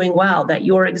not doing well, that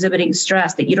you're exhibiting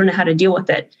stress, that you don't know how to deal with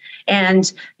it.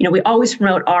 And, we always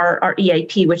promote our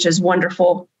EAP, which is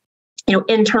wonderful,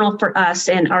 internal for us,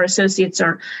 and our associates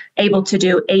are able to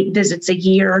do 8 visits a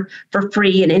year for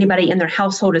free, and anybody in their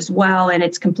household as well. And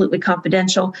it's completely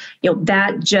confidential.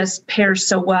 That just pairs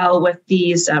so well with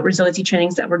these resiliency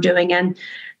trainings that we're doing. And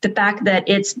the fact that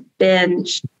it's been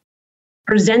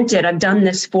presented, I've done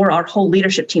this for our whole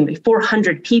leadership team,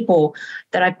 400 people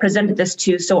that I've presented this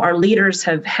to. So our leaders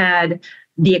have had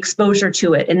the exposure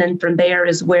to it. And then from there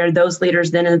is where those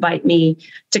leaders then invite me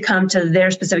to come to their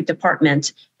specific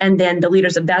department. And then the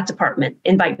leaders of that department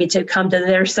invite me to come to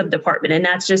their sub-department. And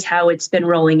that's just how it's been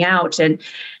rolling out. And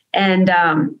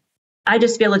I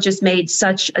just feel it just made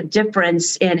such a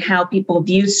difference in how people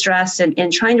view stress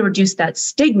and trying to reduce that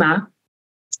stigma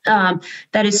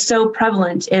that is so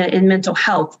prevalent in mental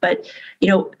health. But,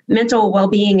 mental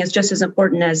well-being is just as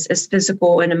important as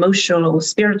physical and emotional,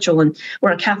 spiritual, and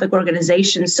we're a Catholic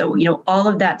organization. So, all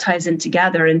of that ties in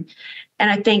together. And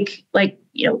I think,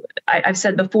 I've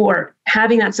said before,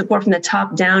 having that support from the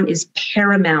top down is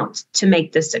paramount to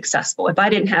make this successful. If I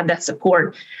didn't have that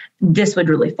support, this would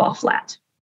really fall flat.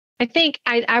 I think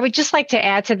I would just like to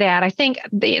add to that. I think,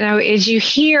 as you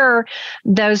hear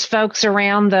those folks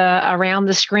around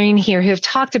the screen here who have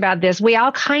talked about this, we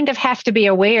all kind of have to be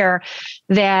aware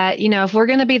that, if we're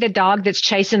going to be the dog that's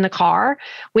chasing the car,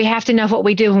 we have to know what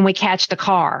we do when we catch the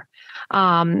car.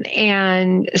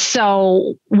 And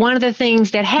so one of the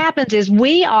things that happens is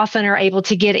we often are able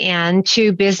to get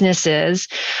into businesses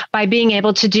by being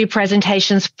able to do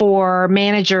presentations for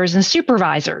managers and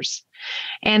supervisors.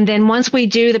 And then once we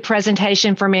do the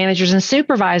presentation for managers and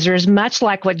supervisors, much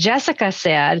like what Jessica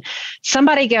said,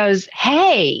 somebody goes,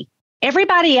 hey,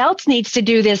 everybody else needs to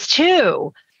do this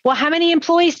too. Well, how many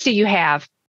employees do you have?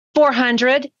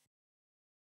 400.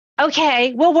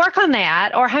 Okay, we'll work on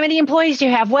that. Or how many employees do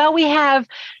you have? Well, we have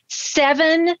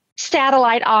 7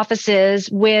 satellite offices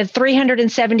with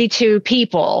 372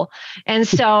 people. And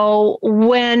so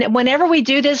whenever we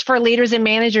do this for leaders and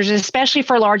managers, especially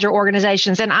for larger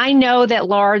organizations, and I know that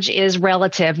large is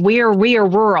relative, we are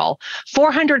rural.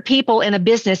 400 people in a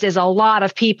business is a lot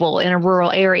of people in a rural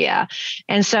area.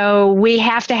 And so we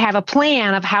have to have a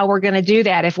plan of how we're going to do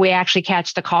that if we actually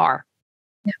catch the car.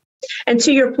 And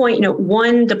to your point,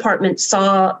 one department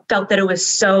felt that it was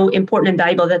so important and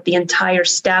valuable that the entire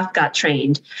staff got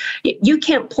trained. You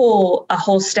can't pull a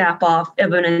whole staff off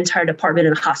of an entire department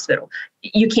in a hospital.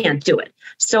 You can't do it.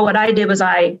 So what I did was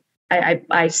I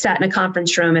sat in a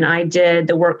conference room and I did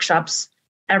the workshops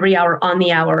every hour on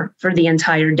the hour for the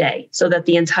entire day, so that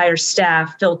the entire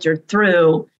staff filtered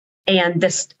through, and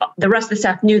the rest of the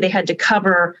staff knew they had to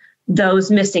cover those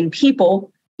missing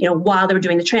people while they were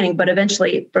doing the training. But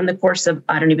eventually, from the course of,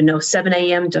 7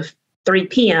 a.m. to 3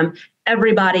 p.m.,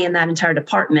 everybody in that entire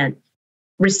department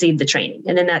received the training.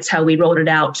 And then that's how we rolled it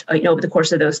out, over the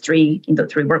course of those three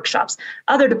workshops.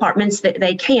 Other departments,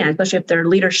 they can, especially if they're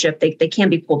leadership, they can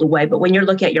be pulled away. But when you're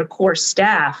looking at your core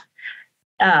staff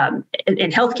in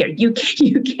healthcare, you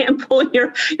can't pull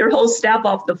your whole staff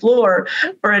off the floor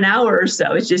for an hour or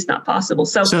so. It's just not possible.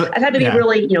 So I've had to be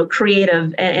really,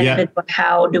 creative and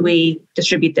how do we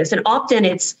distribute this? And often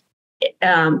it's,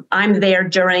 I'm there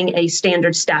during a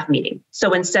standard staff meeting.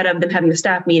 So instead of them having a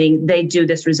staff meeting, they do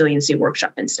this resiliency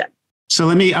workshop instead. So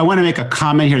I want to make a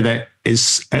comment here that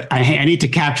is, I need to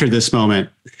capture this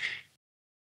moment.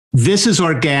 This is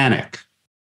organic.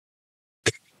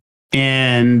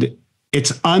 And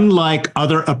it's unlike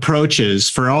other approaches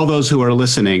for all those who are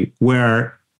listening,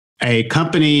 where a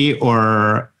company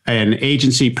or an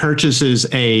agency purchases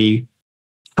a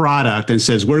product and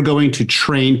says, we're going to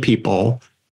train people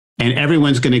and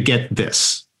everyone's going to get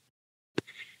this.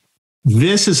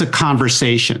 This is a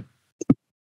conversation.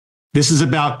 This is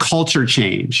about culture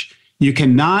change. You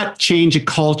cannot change a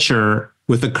culture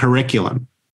with a curriculum.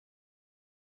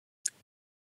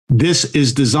 This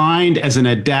is designed as an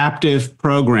adaptive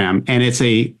program, and it's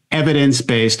a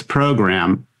evidence-based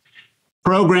program.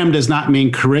 Program does not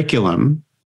mean curriculum.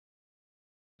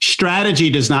 Strategy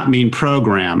does not mean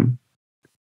program.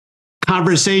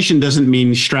 Conversation doesn't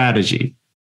mean strategy.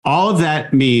 All of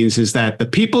that means is that the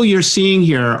people you're seeing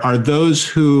here are those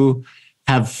who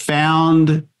have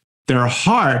found their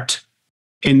heart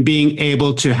in being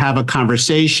able to have a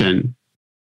conversation.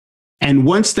 And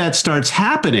once that starts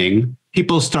happening,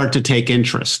 people start to take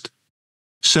interest.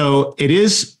 So it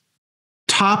is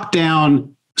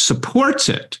top-down supports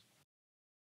it.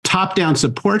 Top-down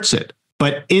supports it,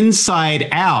 but inside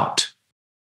out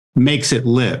makes it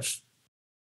live.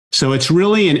 So it's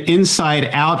really an inside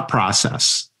out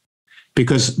process,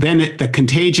 because then the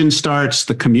contagion starts,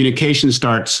 the communication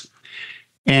starts.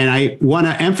 And I want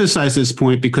to emphasize this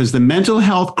point because the mental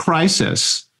health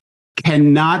crisis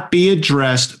cannot be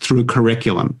addressed through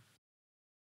curriculum.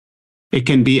 It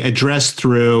can be addressed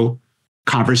through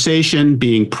conversation,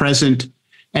 being present.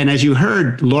 And as you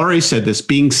heard, Lori said this,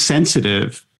 being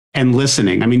sensitive and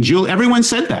listening. I mean, everyone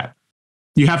said that.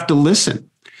 You have to listen.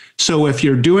 So if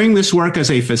you're doing this work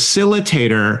as a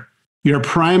facilitator, your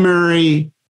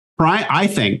primary, I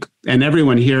think, and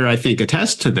everyone here, I think,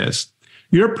 attests to this,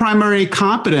 your primary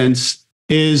competence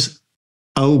is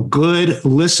a good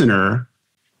listener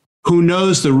who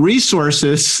knows the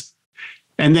resources,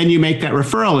 and then you make that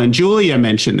referral. And Julia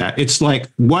mentioned that. It's like,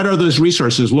 what are those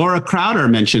resources? Laura Crowder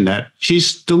mentioned that.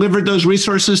 She's delivered those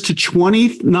resources to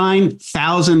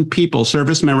 29,000 people,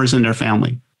 service members and their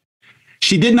family.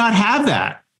 She did not have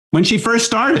that when she first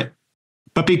started.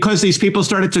 But because these people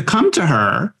started to come to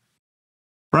her,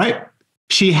 right,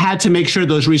 she had to make sure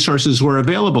those resources were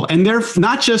available. And they're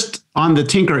not just on the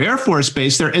Tinker Air Force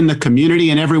Base, they're in the community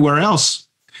and everywhere else.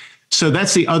 So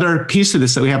that's the other piece of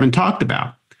this that we haven't talked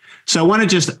about. So I want to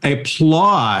just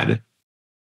applaud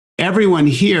everyone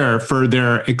here for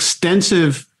their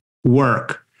extensive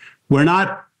work. We're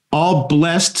not all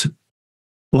blessed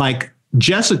like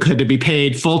Jessica to be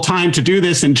paid full time to do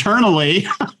this internally.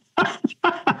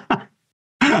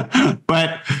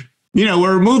 But,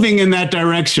 we're moving in that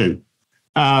direction.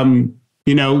 Many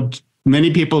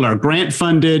people are grant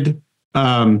funded.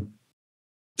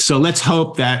 So let's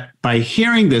hope that by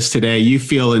hearing this today, you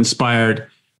feel inspired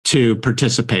to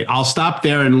participate. I'll stop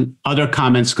there and other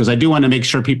comments because I do want to make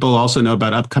sure people also know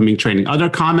about upcoming training. Other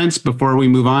comments before we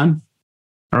move on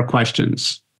or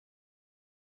questions?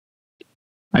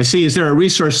 I see. Is there a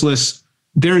resource list?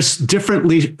 There's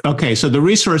differently. Okay. So the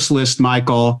resource list,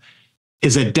 Michael,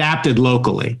 is adapted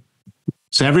locally.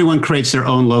 So everyone creates their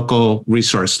own local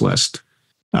resource list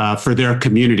for their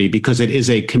community because it is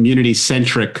a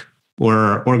community-centric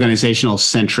or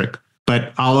organizational-centric.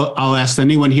 But I'll ask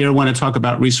anyone here want to talk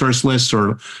about resource lists,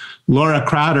 or Laura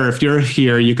Crowder, if you're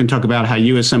here, you can talk about how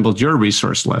you assembled your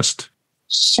resource list.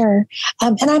 Sure.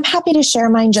 And I'm happy to share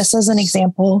mine just as an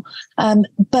example.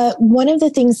 But one of the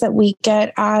things that we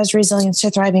get as Resilience to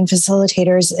Thriving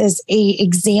facilitators is a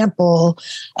example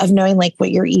of knowing like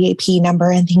what your EAP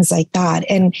number and things like that.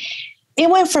 And it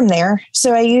went from there.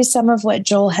 So I used some of what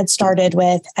Joel had started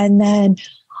with, and then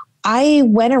I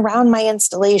went around my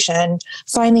installation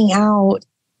finding out,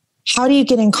 how do you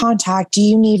get in contact? Do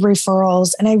you need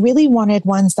referrals? And I really wanted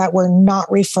ones that were not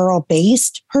referral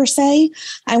based per se.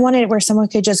 I wanted where someone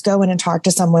could just go in and talk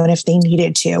to someone if they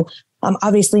needed to.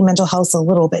 Obviously, mental health's a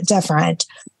little bit different,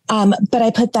 but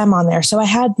I put them on there. So I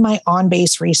had my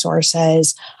on-base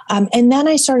resources. And then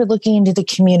I started looking into the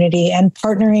community and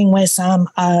partnering with some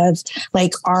of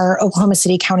like our Oklahoma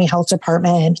City County Health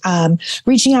Department,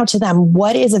 reaching out to them.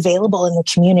 What is available in the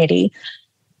community?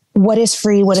 What is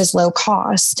free? What is low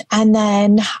cost? And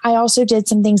then I also did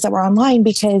some things that were online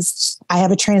because I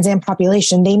have a Trans Am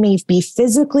population. They may be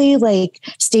physically like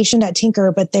stationed at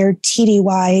Tinker, but they're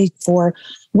TDY for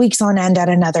weeks on end at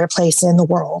another place in the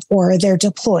world, or they're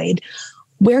deployed.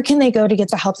 Where can they go to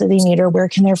get the help that they need, or where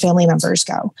can their family members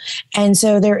go? And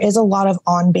so there is a lot of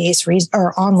on-base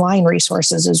or online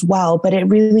resources as well, but it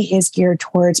really is geared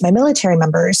towards my military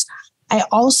members. I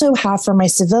also have for my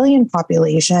civilian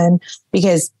population,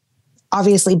 because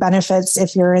obviously benefits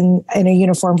if you're in a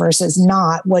uniform versus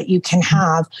not what you can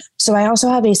have. So I also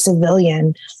have a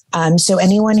civilian. So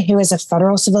anyone who is a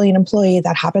federal civilian employee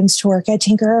that happens to work at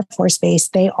Tinker Air Force Base,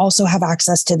 they also have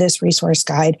access to this resource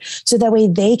guide. So that way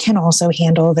they can also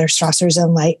handle their stressors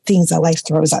and things that life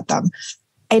throws at them.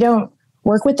 I don't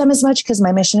work with them as much because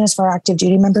my mission is for active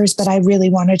duty members, but I really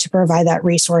wanted to provide that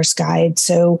resource guide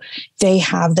so they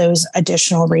have those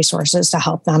additional resources to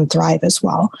help them thrive as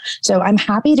well. So I'm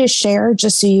happy to share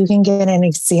just so you can get an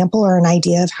example or an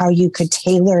idea of how you could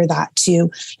tailor that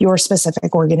to your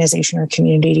specific organization or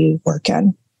community you work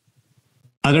in.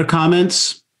 Other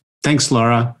comments? Thanks,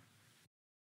 Laura.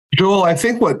 Joel, I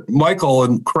think what Michael,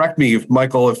 and correct me if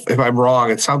Michael, if I'm wrong,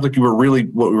 it sounds like what we're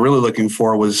really looking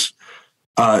for was,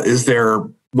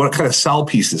 what kind of sell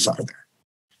pieces are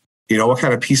there? What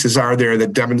kind of pieces are there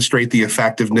that demonstrate the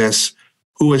effectiveness?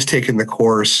 Who has taken the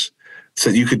course so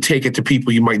that you could take it to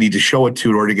people you might need to show it to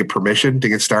in order to get permission to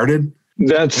get started?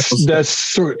 That's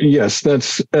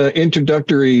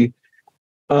introductory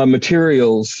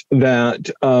materials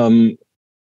that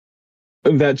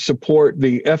support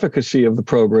the efficacy of the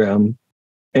program,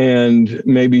 and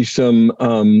maybe some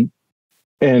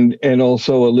and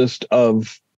also a list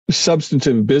of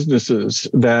substantive businesses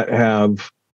that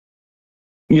have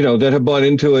bought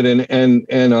into it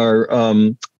and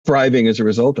are thriving as a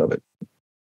result of it.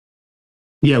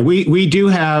 Yeah, we do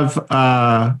have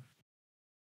one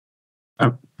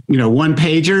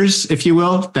pagers, if you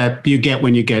will, that you get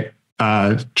when you get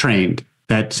trained,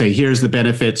 that say, here's the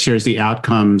benefits, here's the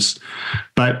outcomes.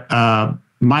 But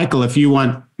Michael, if you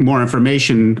want more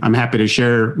information, I'm happy to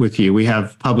share with you. We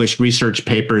have published research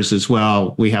papers as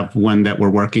well. We have one that we're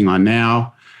working on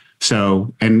now.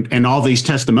 So, and all these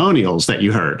testimonials that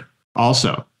you heard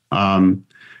also.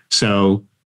 So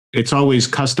it's always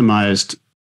customized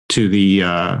to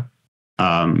the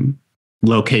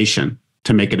location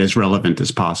to make it as relevant as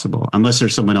possible, unless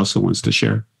there's someone else who wants to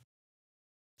share.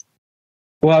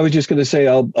 Well, I was just going to say,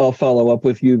 I'll follow up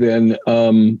with you then.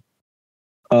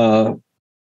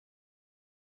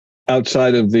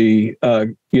 Outside of the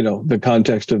the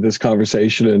context of this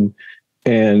conversation,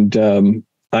 and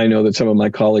I know that some of my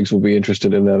colleagues will be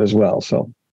interested in that as well.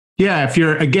 So, yeah,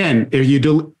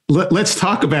 let's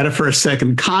talk about it for a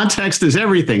second. Context is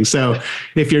everything. So,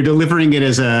 if you're delivering it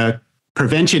as a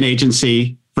prevention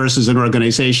agency versus an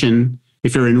organization,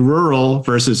 if you're in rural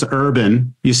versus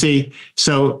urban, you see,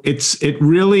 so it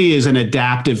really is an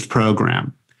adaptive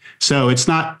program. So it's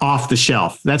not off the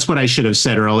shelf. That's what I should have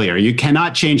said earlier. You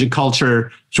cannot change a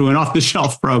culture through an off the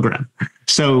shelf program.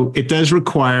 So it does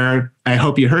require, I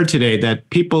hope you heard today, that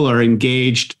people are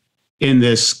engaged in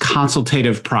this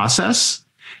consultative process,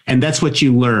 and that's what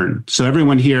you learn. So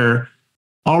everyone here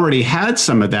already had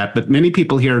some of that, but many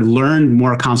people here learned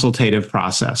more consultative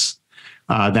process.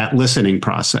 That listening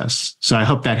process. So I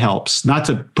hope that helps. Not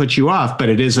to put you off, but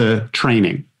it is a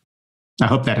training. I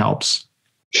hope that helps.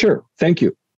 Sure. Thank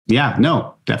you. Yeah,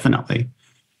 no, definitely.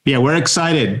 Yeah, we're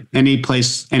excited. Any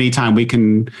place, anytime we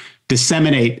can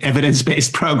disseminate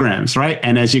evidence-based programs, right?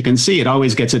 And as you can see, it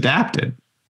always gets adapted.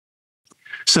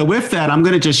 So with that, I'm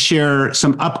going to just share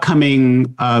some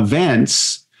upcoming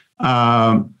events.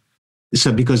 So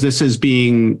because this is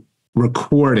being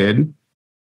recorded,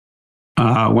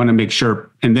 I want to make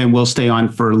sure, and then we'll stay on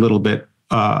for a little bit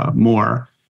more.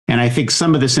 And I think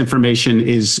some of this information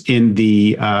is in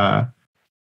the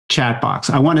chat box.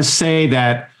 I want to say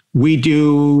that we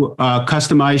do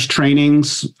customized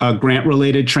trainings,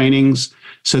 grant-related trainings.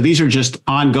 So these are just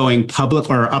ongoing public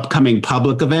or upcoming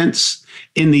public events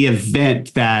in the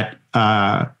event that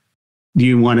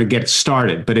you want to get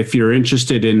started. But if you're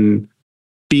interested in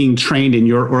being trained in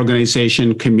your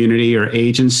organization, community, or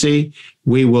agency,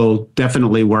 we will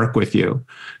definitely work with you.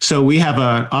 So we have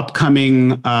an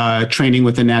upcoming training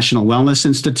with the National Wellness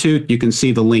Institute. You can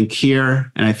see the link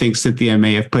here, and I think Cynthia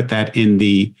may have put that in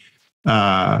the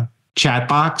chat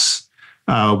box,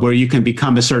 where you can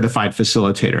become a certified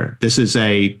facilitator. This is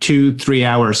a 2-3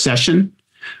 hour session,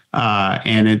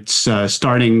 and it's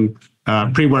starting,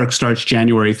 pre-work starts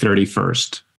January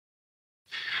 31st.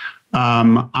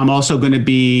 I'm also going to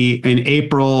be in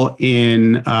April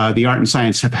in the Art and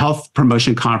Science of Health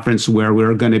Promotion Conference, where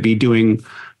we're going to be doing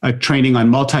a training on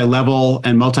multi-level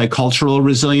and multicultural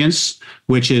resilience,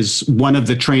 which is one of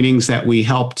the trainings that we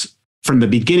helped from the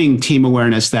beginning, team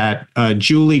awareness that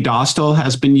Julie Dostal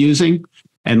has been using,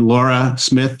 and Laura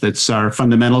Smith, that's our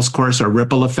fundamentals course, our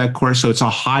ripple effect course. So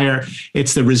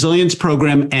it's the resilience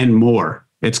program and more.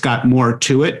 It's got more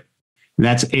to it. And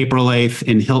that's April 8th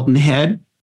in Hilton Head.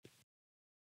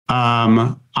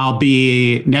 I'll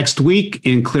be next week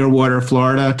in Clearwater,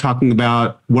 Florida, talking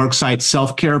about worksite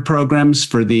self-care programs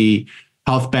for the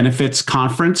Health Benefits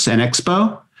Conference and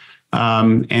Expo.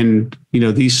 And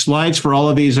these slides for all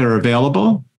of these are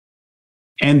available.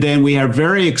 And then we are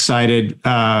very excited.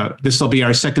 This will be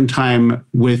our second time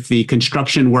with the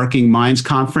Construction Working Minds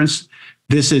Conference.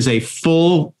 This is a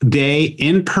full day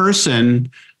in person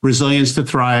Resilience to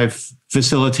Thrive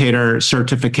facilitator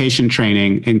certification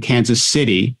training in Kansas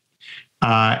City.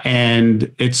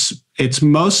 And it's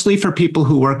mostly for people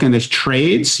who work in the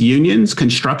trades, unions,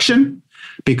 construction,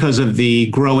 because of the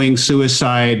growing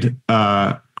suicide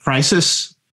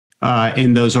crisis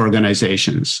in those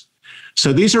organizations.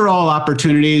 So these are all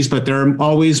opportunities, but there are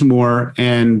always more.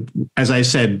 And as I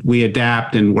said, we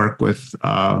adapt and work with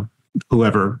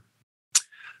whoever.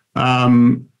 I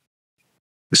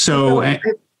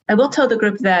will tell the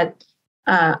group that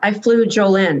I flew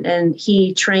Joel in, and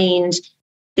he trained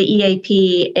the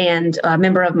EAP and a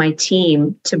member of my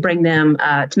team to bring them,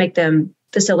 to make them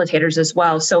facilitators as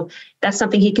well. So that's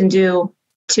something he can do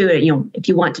too, if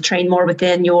you want to train more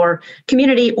within your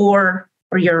community or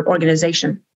your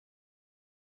organization.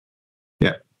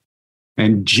 Yeah.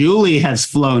 And Julie has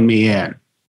flown me in.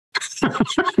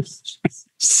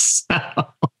 So.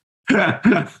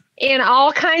 In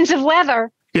all kinds of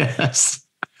weather. Yes.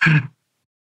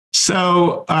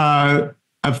 So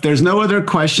if there's no other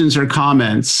questions or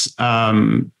comments,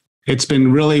 it's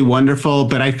been really wonderful,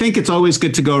 but I think it's always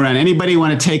good to go around. Anybody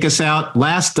want to take us out?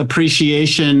 Last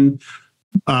appreciation,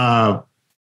 kind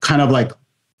of like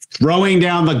throwing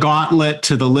down the gauntlet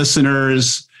to the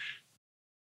listeners.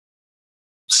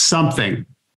 Something.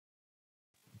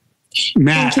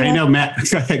 Matt, I know Matt.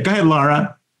 Go ahead,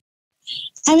 Laura.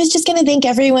 I was just going to thank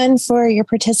everyone for your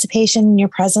participation and your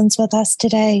presence with us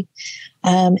today.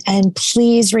 And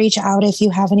please reach out if you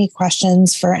have any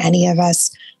questions for any of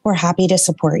us. We're happy to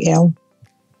support you.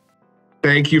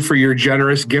 Thank you for your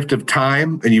generous gift of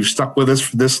time, and you've stuck with us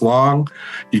for this long.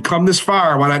 You've come this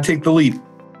far. Why not take the leap?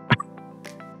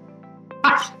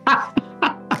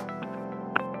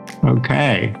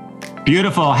 Okay.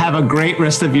 Beautiful. Have a great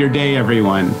rest of your day,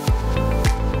 everyone.